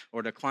ahead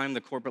or to climb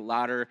the corporate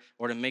ladder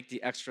or to make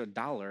the extra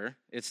dollar.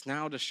 It's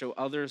now to show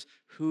others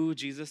who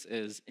Jesus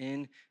is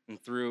in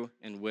and through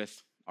and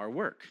with our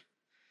work.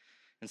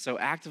 And so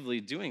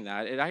actively doing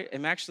that, it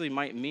actually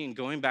might mean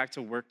going back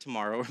to work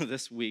tomorrow or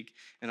this week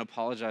and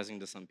apologizing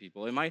to some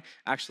people. It might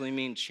actually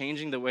mean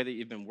changing the way that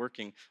you've been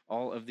working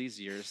all of these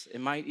years.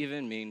 It might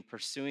even mean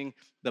pursuing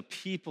the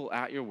people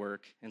at your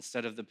work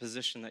instead of the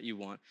position that you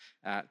want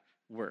at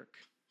work.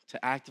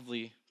 To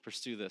actively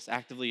pursue this,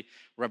 actively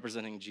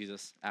representing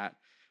Jesus at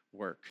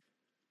work.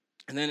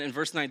 And then in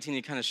verse 19,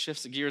 he kind of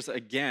shifts gears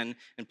again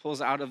and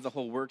pulls out of the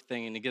whole work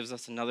thing, and he gives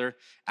us another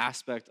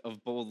aspect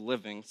of bold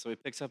living. So he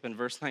picks up in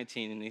verse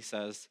 19 and he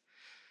says,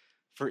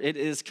 "For it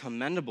is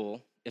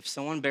commendable if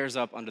someone bears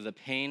up under the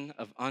pain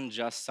of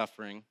unjust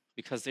suffering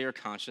because they are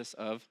conscious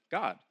of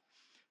God.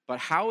 But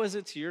how is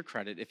it to your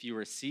credit if you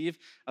receive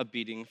a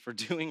beating for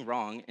doing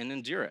wrong and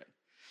endure it?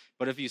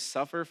 But if you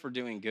suffer for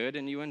doing good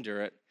and you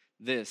endure it,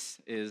 this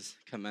is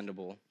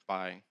commendable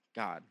by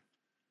God."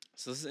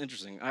 So this is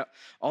interesting.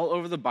 All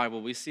over the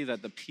Bible, we see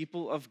that the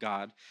people of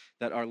God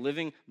that are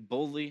living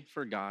boldly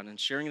for God and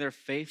sharing their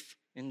faith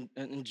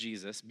in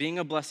Jesus, being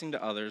a blessing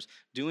to others,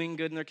 doing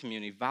good in their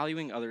community,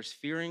 valuing others,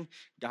 fearing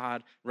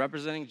God,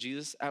 representing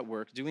Jesus at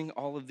work, doing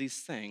all of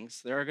these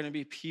things, there are going to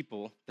be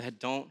people that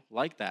don't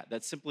like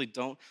that simply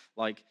don't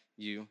like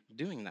you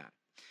doing that.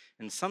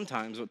 And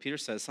sometimes, what Peter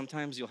says,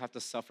 sometimes you'll have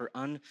to suffer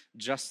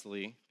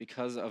unjustly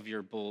because of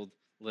your bold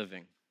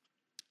living.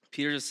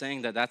 Peter is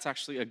saying that that's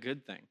actually a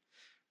good thing,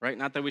 right?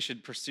 Not that we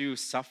should pursue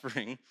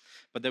suffering,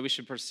 but that we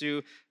should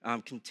pursue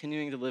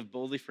continuing to live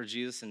boldly for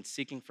Jesus and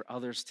seeking for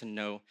others to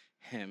know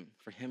him,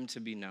 for him to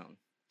be known.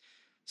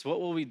 So what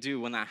will we do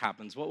when that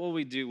happens? What will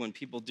we do when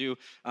people do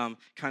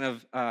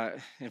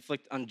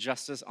inflict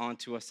injustice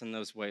onto us in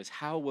those ways?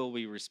 How will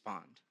we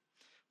respond?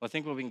 Well, I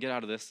think what we can get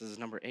out of this is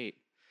number 8.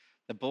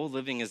 That bold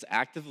living is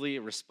actively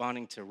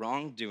responding to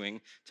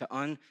wrongdoing, to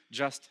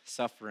unjust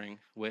suffering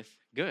with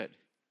good.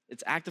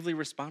 It's actively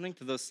responding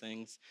to those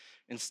things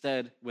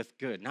instead with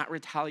good, not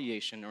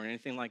retaliation or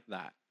anything like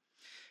that.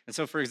 And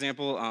so, for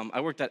example,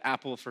 I worked at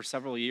Apple for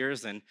several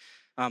years, and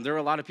there were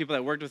a lot of people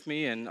that worked with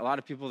me and a lot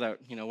of people that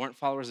weren't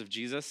followers of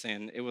Jesus,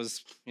 and it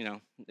was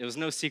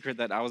no secret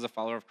that I was a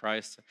follower of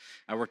Christ.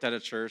 I worked at a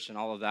church and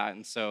all of that,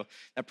 and so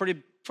that put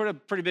a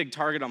pretty big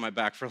target on my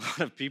back for a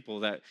lot of people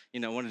that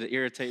wanted to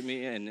irritate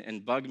me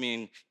and bug me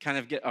and kind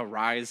of get a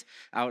rise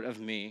out of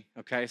me.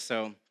 Okay,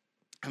 so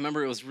I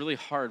remember it was really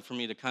hard for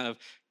me to kind of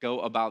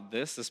go about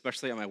this,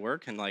 especially at my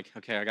work, and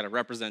okay, I got to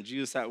represent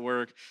Jesus at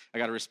work. I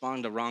got to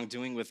respond to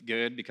wrongdoing with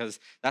good, because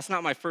that's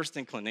not my first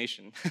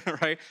inclination,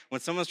 right?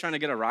 When someone's trying to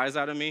get a rise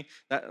out of me,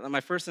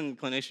 my first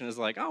inclination is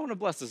I want to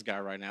bless this guy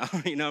right now.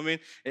 You know what I mean?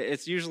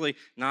 It's usually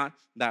not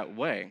that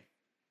way.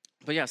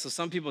 But yeah, so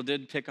some people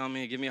did pick on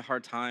me, give me a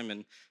hard time,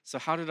 and so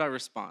how did I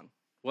respond?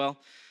 Well,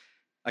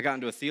 I got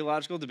into a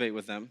theological debate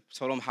with them,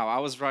 told them how I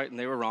was right and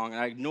they were wrong,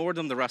 and I ignored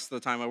them the rest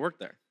of the time I worked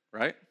there,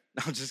 right?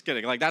 No, I'm just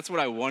kidding. That's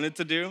what I wanted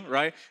to do,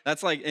 right?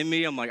 That's in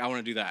me. I'm I want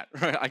to do that,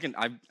 right?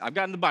 I've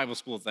gotten the Bible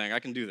school thing. I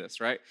can do this,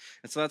 right?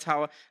 And so that's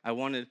how I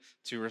wanted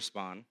to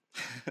respond.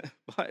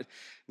 But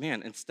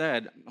man,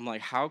 instead, I'm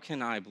how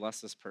can I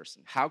bless this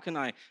person? How can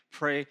I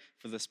pray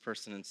for this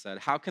person instead?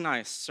 How can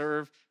I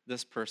serve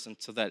this person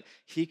so that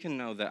he can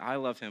know that I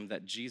love him,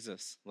 that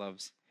Jesus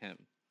loves him?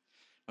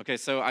 Okay,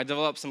 so I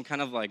developed some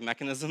kind of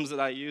mechanisms that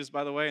I use,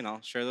 by the way, and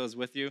I'll share those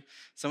with you.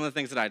 Some of the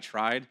things that I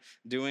tried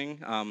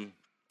doing.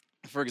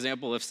 For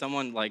example, if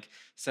someone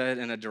said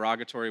in a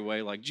derogatory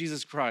way,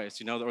 Jesus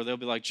Christ, or they'll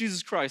be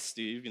Jesus Christ,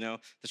 Steve, to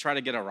try to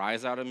get a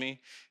rise out of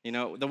me,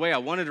 the way I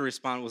wanted to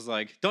respond was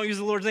don't use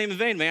the Lord's name in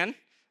vain, man.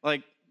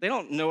 They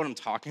don't know what I'm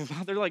talking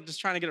about. They're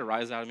just trying to get a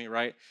rise out of me,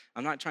 right?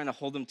 I'm not trying to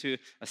hold them to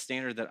a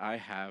standard that I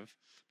have.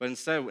 But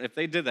instead, if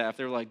they did that, if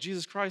they were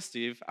Jesus Christ,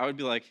 Steve, I would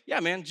be yeah,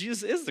 man,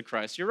 Jesus is the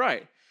Christ. You're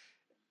right.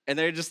 And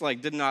they just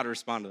didn't know how to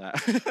respond to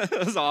that.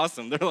 It was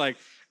awesome. They're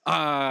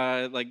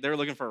they were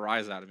looking for a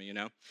rise out of me,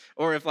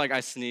 Or if I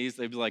sneezed,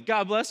 they'd be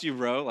God bless you,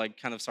 bro,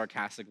 kind of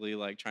sarcastically,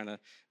 trying to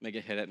make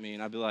a hit at me.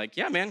 And I'd be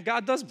yeah, man,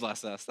 God does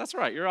bless us. That's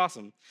right, you're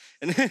awesome.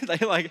 And then they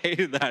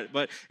hated that.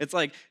 But it's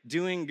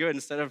doing good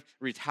instead of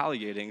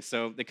retaliating.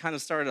 So they kind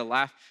of started to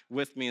laugh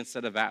with me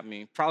instead of at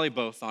me. Probably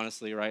both,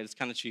 honestly, right? It's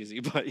kind of cheesy,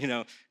 but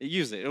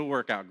use it. It'll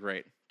work out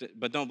great.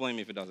 But don't blame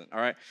me if it doesn't, all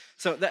right?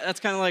 So that's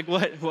kind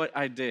of what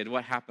I did,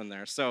 what happened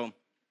there. So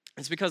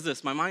it's because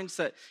my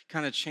mindset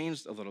kind of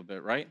changed a little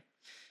bit, right?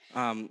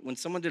 When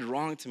someone did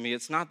wrong to me,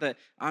 it's no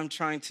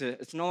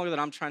longer that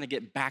I'm trying to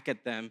get back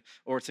at them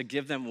or to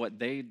give them what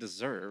they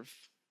deserve,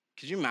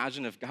 Could you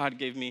imagine if God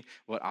gave me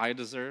what I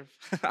deserve?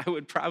 I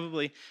would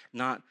probably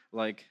not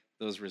like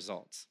those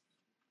results.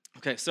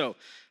 Okay, so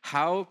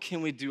how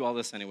can we do all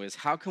this anyways?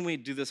 How can we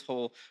do this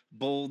whole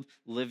bold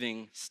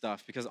living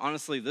stuff? Because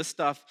honestly, this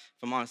stuff,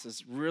 if I'm honest,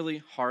 is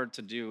really hard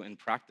to do in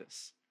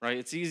practice, right?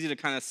 It's easy to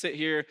kind of sit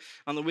here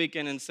on the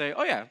weekend and say,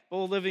 oh yeah,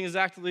 bold living is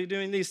actively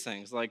doing these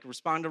things, like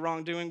respond to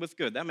wrongdoing with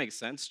good. That makes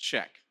sense,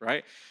 check,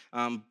 right?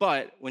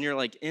 But when you're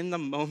like in the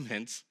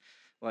moment,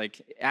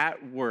 like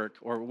at work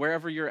or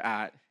wherever you're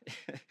at,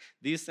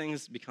 these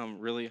things become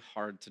really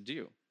hard to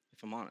do,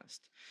 if I'm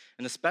honest.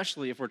 And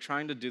especially if we're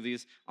trying to do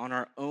these on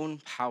our own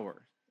power.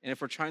 And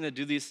if we're trying to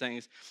do these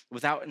things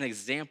without an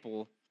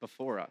example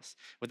before us,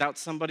 without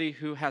somebody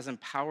who has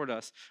empowered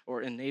us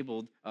or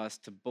enabled us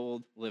to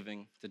bold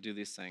living to do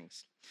these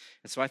things.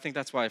 And so I think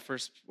that's why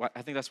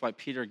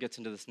Peter gets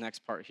into this next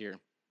part here.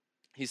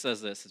 He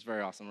says this, it's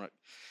very awesome, right?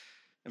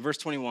 In verse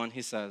 21,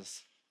 he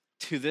says,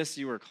 "To this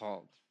you were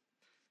called,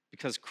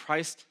 because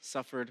Christ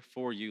suffered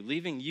for you,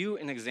 leaving you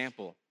an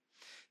example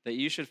that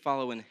you should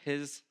follow in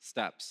his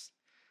steps.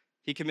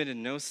 He committed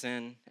no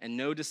sin, and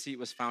no deceit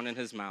was found in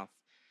his mouth.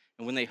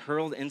 And when they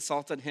hurled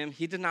insult at him,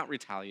 he did not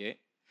retaliate.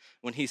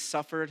 When he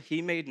suffered,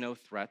 he made no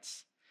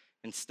threats.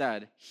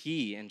 Instead,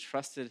 he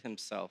entrusted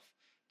himself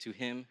to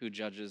him who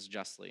judges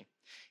justly.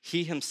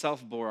 He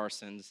himself bore our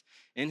sins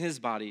in his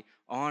body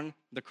on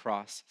the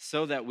cross,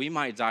 so that we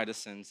might die to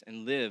sins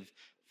and live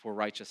for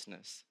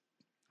righteousness.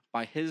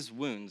 By his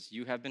wounds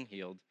you have been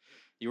healed.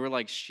 You were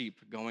like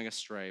sheep going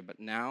astray, but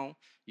now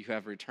you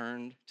have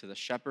returned to the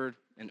shepherd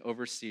and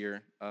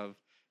overseer of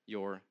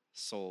your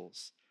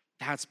souls."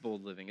 That's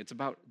bold living. It's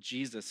about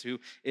Jesus, who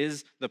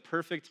is the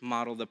perfect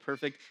model, the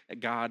perfect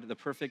God, the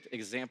perfect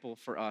example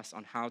for us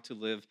on how to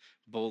live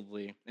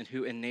boldly, and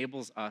who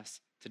enables us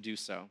to do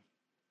so.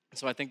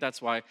 So I think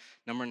that's why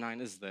number 9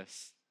 is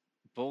this.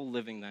 Bold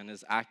living, then,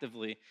 is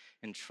actively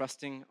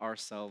entrusting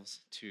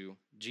ourselves to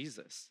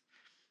Jesus.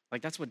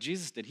 Like, that's what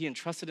Jesus did. He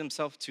entrusted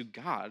himself to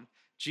God.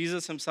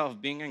 Jesus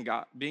himself, being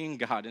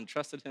God,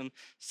 entrusted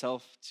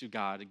himself to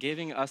God,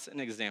 giving us an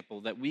example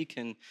that we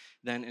can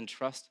then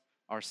entrust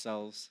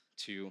ourselves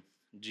to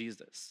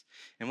Jesus.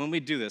 And when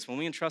we do this, when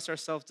we entrust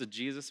ourselves to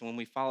Jesus and when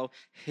we follow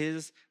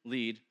his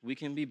lead, we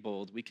can be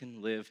bold. We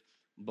can live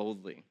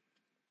boldly.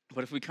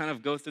 But if we kind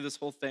of go through this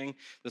whole thing,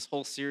 this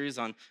whole series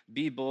on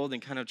be bold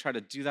and kind of try to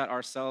do that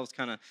ourselves,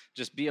 kind of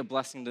just be a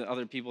blessing to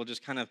other people,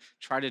 just kind of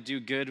try to do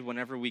good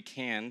whenever we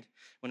can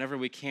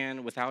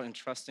without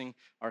entrusting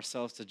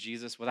ourselves to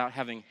Jesus, without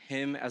having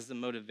him as the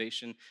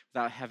motivation,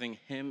 without having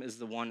him as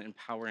the one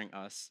empowering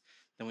us,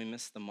 then we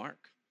miss the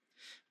mark.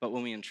 But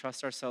when we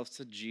entrust ourselves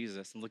to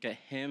Jesus and look at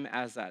him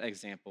as that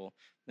example,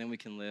 then we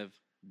can live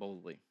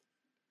boldly.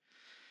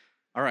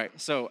 All right,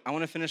 so I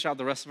want to finish out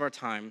the rest of our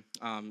time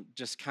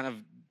just kind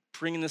of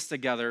bringing this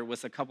together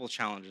with a couple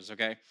challenges,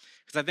 okay?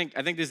 Because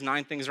I think these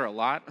 9 things are a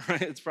lot,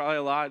 right? It's probably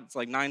a lot. It's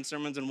like 9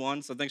 sermons in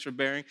one, so thanks for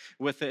bearing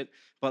with it.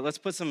 But let's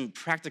put some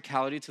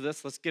practicality to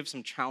this. Let's give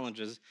some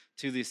challenges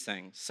to these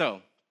things.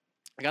 So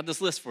I got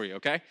this list for you,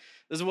 okay?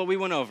 This is what we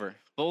went over.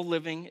 Bold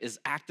living is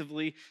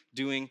actively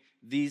doing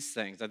these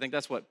things. I think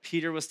that's what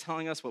Peter was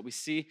telling us, what we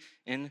see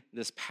in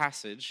this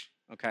passage,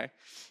 okay?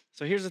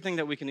 So here's the thing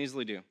that we can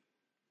easily do.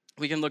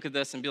 We can look at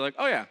this and be like,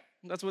 oh yeah,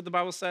 that's what the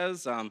Bible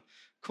says.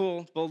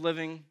 Cool, bold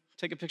living.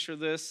 Take a picture of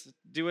this.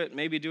 Do it.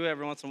 Maybe do it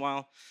every once in a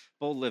while.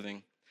 Bold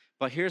living.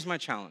 But here's my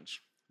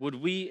challenge. Would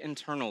we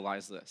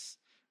internalize this?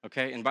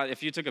 Okay, and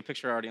if you took a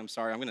picture already, I'm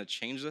sorry, I'm gonna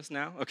change this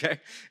now, okay?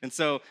 And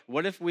so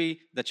what if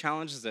the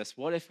challenge is this,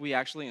 what if we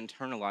actually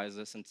internalize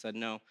this and said,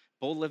 no,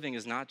 bold living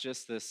is not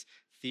just this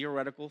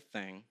theoretical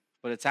thing,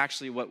 but it's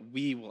actually what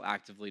we will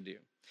actively do.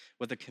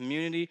 What the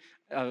community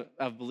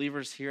of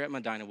believers here at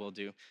Medina will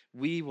do,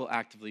 we will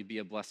actively be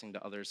a blessing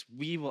to others.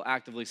 We will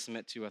actively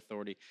submit to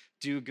authority,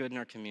 do good in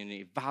our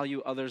community,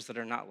 value others that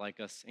are not like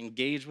us,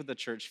 engage with the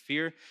church,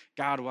 fear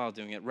God while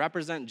doing it,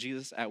 represent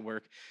Jesus at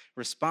work,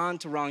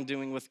 respond to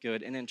wrongdoing with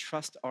good, and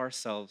entrust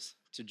ourselves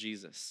to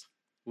Jesus.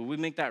 Will we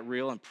make that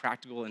real and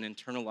practical and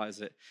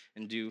internalize it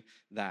and do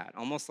that?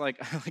 Almost like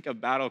a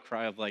battle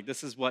cry of like,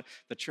 this is what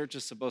the church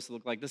is supposed to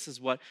look like. This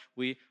is what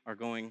we are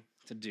going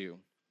to do.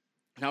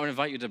 And I would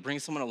invite you to bring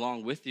someone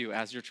along with you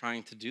as you're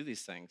trying to do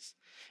these things.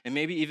 And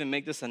maybe even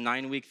make this a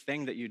 9-week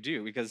thing that you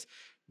do, because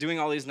doing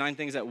all these 9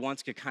 things at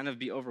once could kind of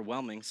be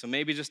overwhelming. So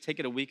maybe just take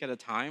it a week at a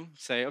time.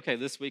 Say, okay,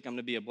 this week I'm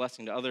gonna be a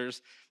blessing to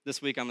others.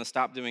 This week I'm gonna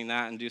stop doing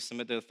that and do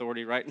submit to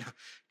authority, right?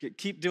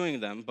 Keep doing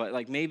them, but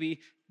like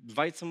maybe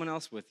invite someone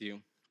else with you.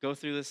 Go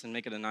through this and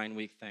make it a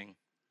 9-week thing.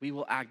 We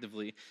will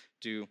actively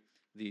do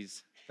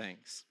these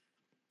things.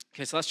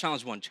 Okay, so that's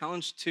challenge 1.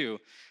 Challenge 2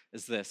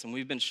 is this, and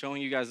we've been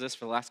showing you guys this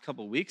for the last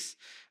couple weeks.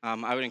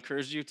 I would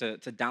encourage you to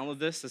download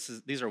this.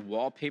 These are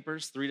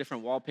wallpapers, 3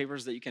 different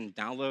wallpapers that you can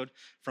download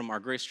from our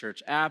Grace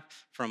Church app,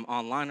 from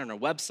online on our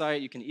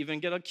website. You can even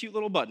get a cute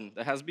little button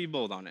that has Be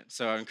Bold on it.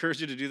 So I encourage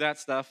you to do that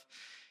stuff.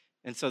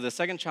 And so the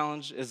second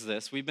challenge is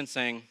this. We've been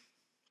saying,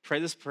 pray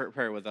this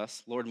prayer with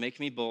us. Lord, make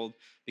me bold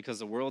because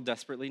the world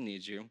desperately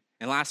needs you.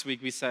 And last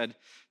week we said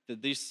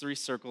that these 3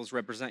 circles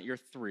represent your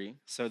 3.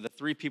 So the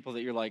 3 people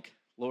that you're like,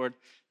 Lord,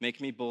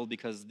 make me bold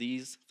because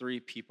these three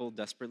people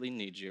desperately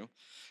need you.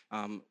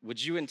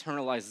 Would you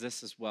internalize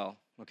this as well?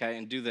 Okay,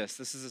 and do this.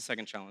 This is the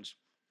second challenge.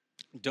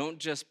 Don't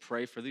just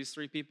pray for these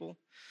three people,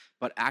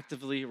 but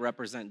actively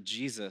represent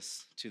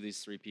Jesus to these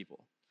three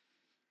people.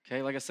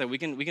 Okay, like I said, we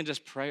can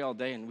just pray all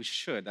day, and we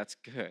should. That's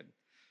good.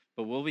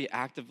 But will we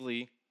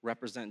actively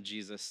represent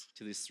Jesus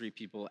to these three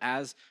people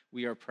as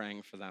we are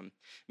praying for them?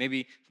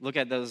 Maybe look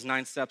at those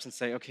 9 steps and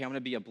say, okay, I'm going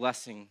to be a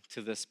blessing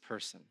to this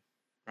person,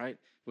 right?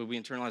 Would we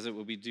internalize it?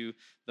 Would we do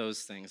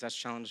those things? That's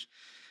challenge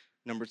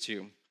number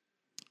 2.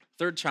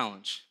 Third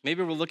challenge.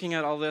 Maybe we're looking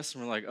at all this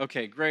and we're like,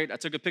 okay, great. I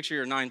took a picture of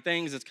your 9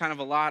 things. It's kind of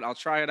a lot. I'll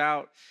try it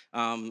out.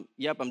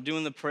 Yep, I'm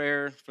doing the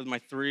prayer for my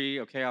 3.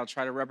 Okay, I'll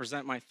try to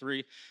represent my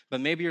 3. But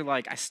maybe you're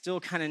like, I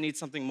still kind of need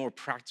something more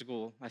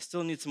practical. I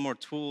still need some more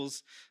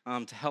tools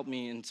to help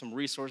me and some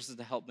resources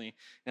to help me.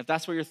 And if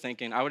that's what you're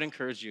thinking, I would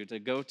encourage you to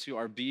go to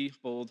our Be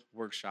Bold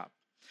workshop.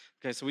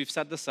 Okay, so we've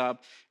set this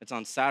up. It's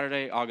on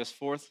Saturday, August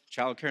 4th.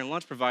 Childcare and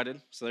lunch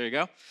provided, so there you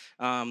go.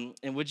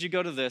 And would you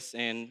go to this?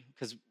 And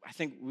because I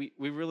think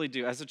we really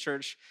do, as a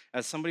church,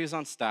 as somebody who's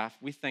on staff,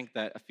 we think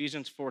that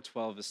Ephesians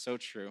 4:12 is so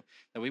true,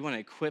 that we want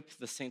to equip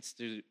the saints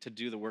to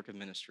do the work of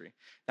ministry.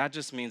 That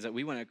just means that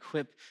we want to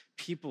equip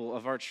people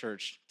of our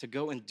church to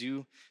go and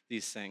do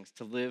these things,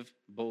 to live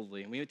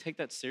boldly. And we would take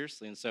that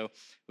seriously. And so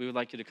we would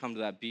like you to come to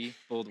that Be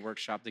Bold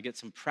workshop to get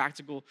some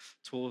practical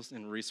tools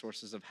and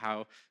resources of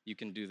how you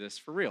can do this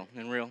for real,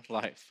 in real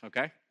life,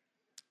 okay?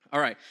 All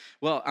right,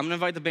 well, I'm gonna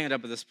invite the band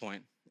up at this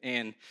point.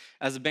 And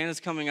as the band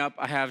is coming up,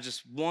 I have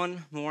just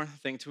one more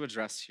thing to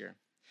address here.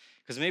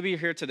 Because maybe you're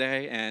here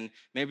today and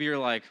maybe you're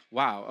like,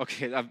 wow,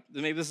 okay,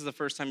 maybe this is the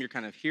first time you're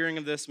kind of hearing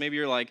of this. Maybe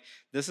you're like,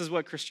 this is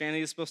what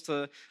Christianity is supposed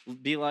to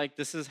be like.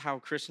 This is how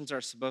Christians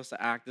are supposed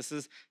to act. This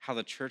is how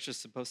the church is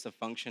supposed to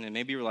function. And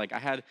maybe you're like, I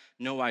had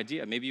no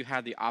idea. Maybe you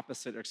had the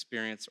opposite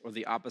experience or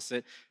the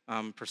opposite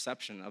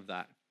perception of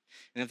that.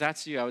 And if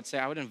that's you, I would say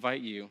I would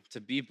invite you to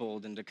be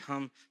bold and to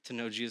come to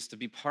know Jesus, to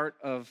be part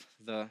of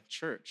the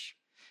church.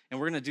 And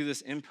we're going to do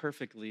this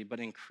imperfectly, but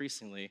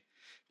increasingly,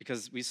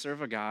 because we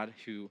serve a God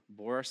who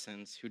bore our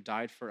sins, who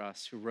died for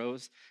us, who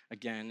rose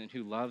again, and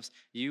who loves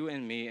you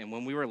and me. And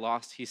when we were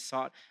lost, he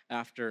sought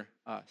after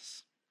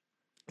us.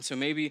 So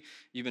maybe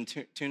you've been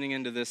tuning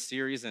into this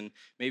series, and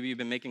maybe you've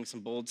been making some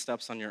bold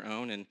steps on your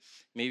own, and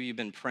maybe you've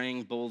been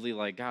praying boldly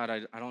like,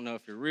 God, I don't know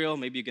if you're real.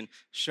 Maybe you can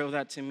show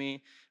that to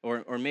me.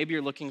 Or maybe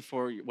you're looking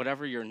for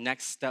whatever your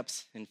next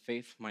steps in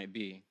faith might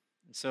be.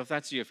 So if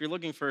that's you, if you're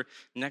looking for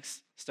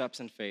next steps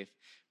in faith,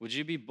 would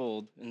you be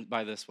bold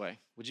by this way?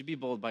 Would you be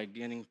bold by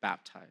getting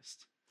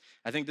baptized?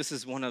 I think this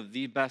is one of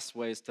the best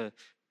ways to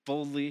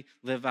boldly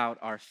live out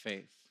our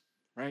faith,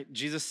 right?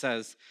 Jesus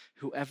says,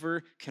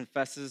 whoever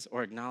confesses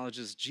or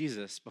acknowledges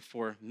Jesus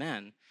before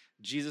men,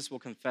 Jesus will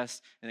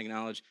confess and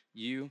acknowledge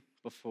you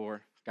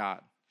before God.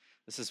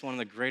 This is one of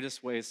the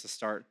greatest ways to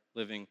start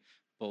living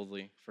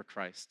boldly for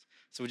Christ.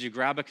 So would you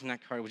grab a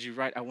Connect card? Would you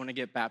write, I want to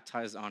get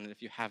baptized on it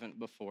if you haven't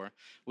before?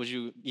 Would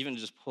you even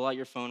just pull out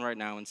your phone right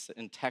now and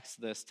text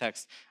this,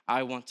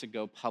 I want to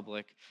go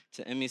public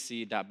to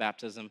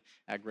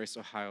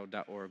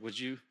mec.baptism@graceohio.org. Would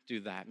you do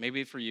that?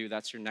 Maybe for you,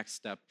 that's your next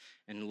step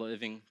in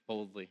living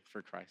boldly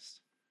for Christ.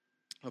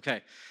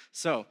 Okay,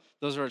 so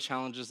those are our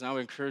challenges. Now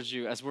I encourage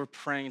you, as we're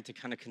praying, to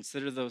kind of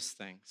consider those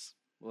things.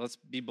 Well, let's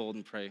be bold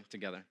and pray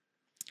together.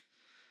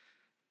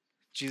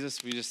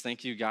 Jesus, we just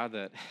thank you, God,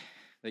 that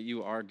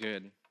you are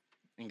good.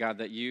 And God,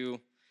 that you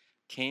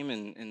came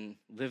and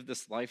lived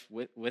this life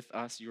with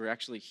us. You were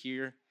actually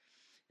here,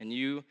 and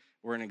you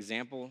were an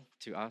example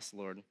to us,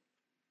 Lord.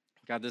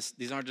 God,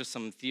 these aren't just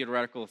some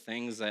theoretical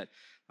things that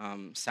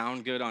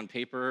sound good on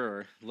paper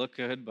or look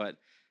good, but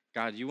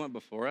God, you went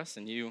before us,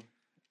 and you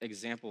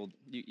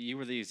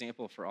were the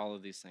example for all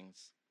of these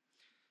things.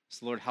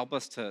 So Lord, help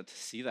us to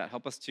see that.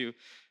 Help us to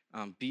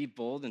be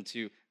bold and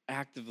to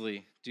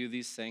actively do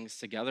these things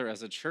together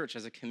as a church,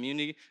 as a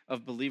community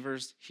of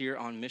believers here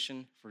on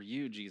mission for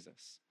you,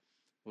 Jesus.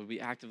 Would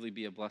we actively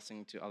be a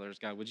blessing to others?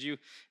 God, would you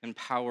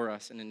empower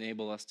us and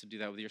enable us to do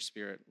that with your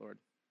Spirit, Lord?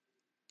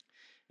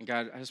 And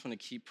God, I just want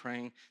to keep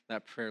praying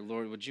that prayer.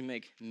 Lord, would you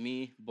make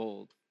me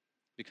bold?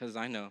 Because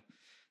I know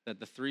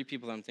that the 3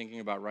 people I'm thinking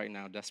about right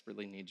now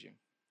desperately need you.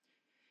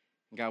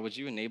 And God, would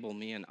you enable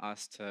me and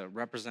us to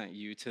represent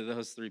you to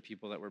those 3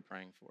 people that we're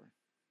praying for?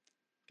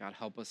 God,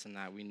 help us in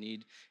that. We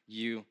need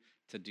you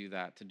to do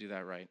that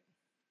right.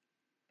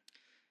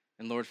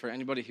 And Lord, for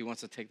anybody who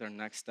wants to take their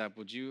next step,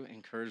 would you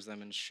encourage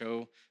them and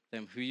show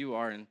them who you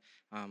are and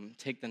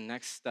take the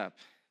next step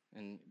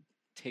and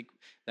take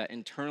that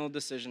internal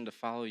decision to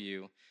follow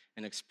you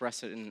and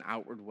express it in an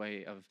outward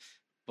way of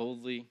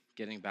boldly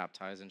getting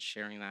baptized and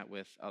sharing that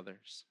with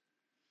others.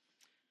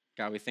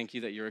 God, we thank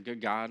you that you're a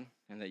good God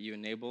and that you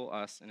enable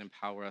us and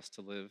empower us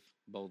to live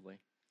boldly.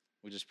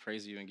 We just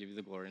praise you and give you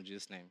the glory in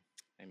Jesus' name.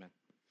 Amen.